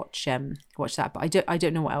gonna watch that, but I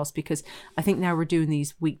don't know what else, because I think now we're doing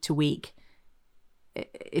these week to week.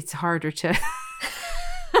 It's harder to.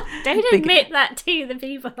 Don't admit that to the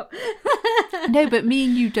people. No, but me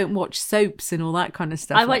and you don't watch soaps and all that kind of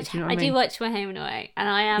stuff. I do watch My Home and Away, and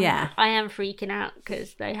I am freaking out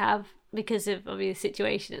because of obvious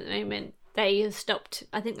situation at the moment. They have stopped.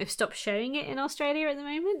 I think they've stopped showing it in Australia at the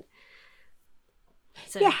moment.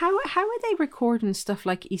 So, yeah, how are they recording stuff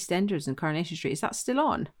like EastEnders and Coronation Street? Is that still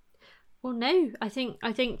on? Well, no. I think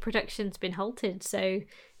production's been halted, so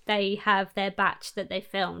they have their batch that they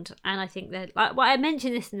filmed, and I think they're like, well, I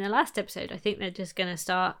mentioned this in the last episode. I think they're just gonna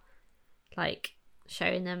start like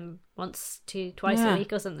showing them twice a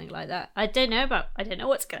week or something like that. I don't know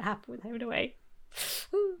what's gonna happen with Home and Away.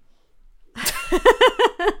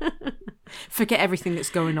 Forget everything that's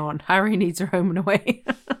going on. Harry needs her Home and Away.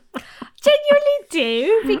 Genuinely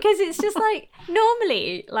do, because it's just like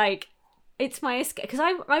normally like it's my escape, because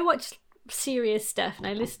I watch serious stuff and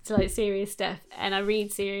I listen to like serious stuff and I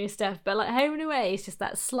read serious stuff, but like Home and Away is just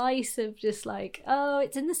that slice of just like, oh,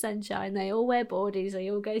 it's in the sunshine, they all wear boardies,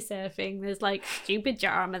 they all go surfing, there's like stupid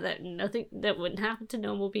drama that wouldn't happen to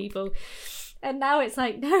normal people, and now it's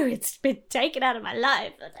like, no, it's been taken out of my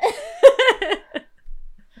life.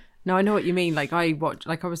 No, I know what you mean. Like I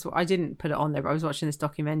didn't put it on there, but I was watching this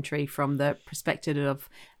documentary from the perspective of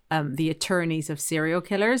the attorneys of serial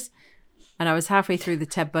killers. And I was halfway through the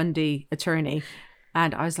Ted Bundy attorney,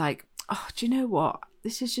 and I was like, oh, do you know what?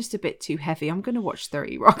 This is just a bit too heavy. I'm going to watch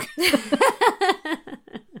 30 Rock.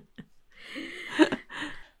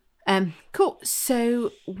 Cool.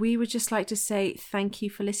 So we would just like to say thank you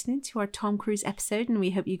for listening to our Tom Cruise episode, and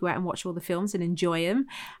we hope you go out and watch all the films and enjoy them.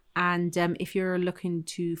 And if you're looking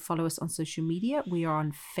to follow us on social media, we are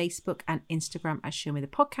on Facebook and Instagram as Show Me the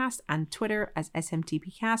Podcast, and Twitter as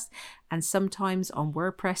SMTPcast, and sometimes on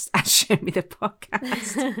WordPress as Show Me the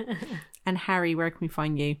Podcast. And Harry, where can we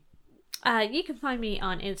find you? You can find me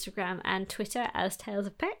on Instagram and Twitter as Tales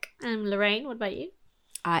of Peck. And Lorraine, what about you?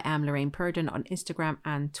 I am Lorraine Purdon on Instagram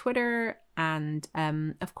and Twitter. And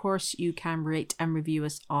of course, you can rate and review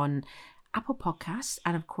us on Apple Podcasts.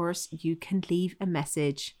 And of course, you can leave a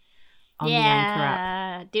message on the Anchor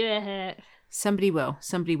app. Do it. Somebody will,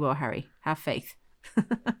 Harry. Have faith.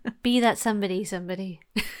 Be that somebody.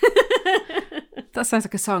 That sounds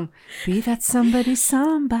like a song. Be that somebody.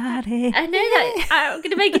 I know that. I'm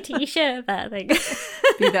going to make a t-shirt of that thing.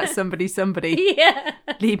 Be that somebody. Yeah.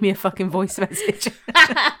 Leave me a fucking voice message.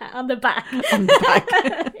 On the back.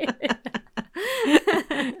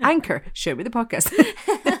 Anchor, Show Me the Podcast.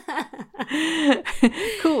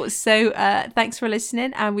 Cool. So thanks for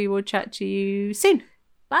listening, and we will chat to you soon.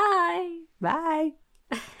 Bye. Right,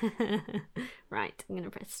 I'm going to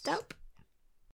press stop.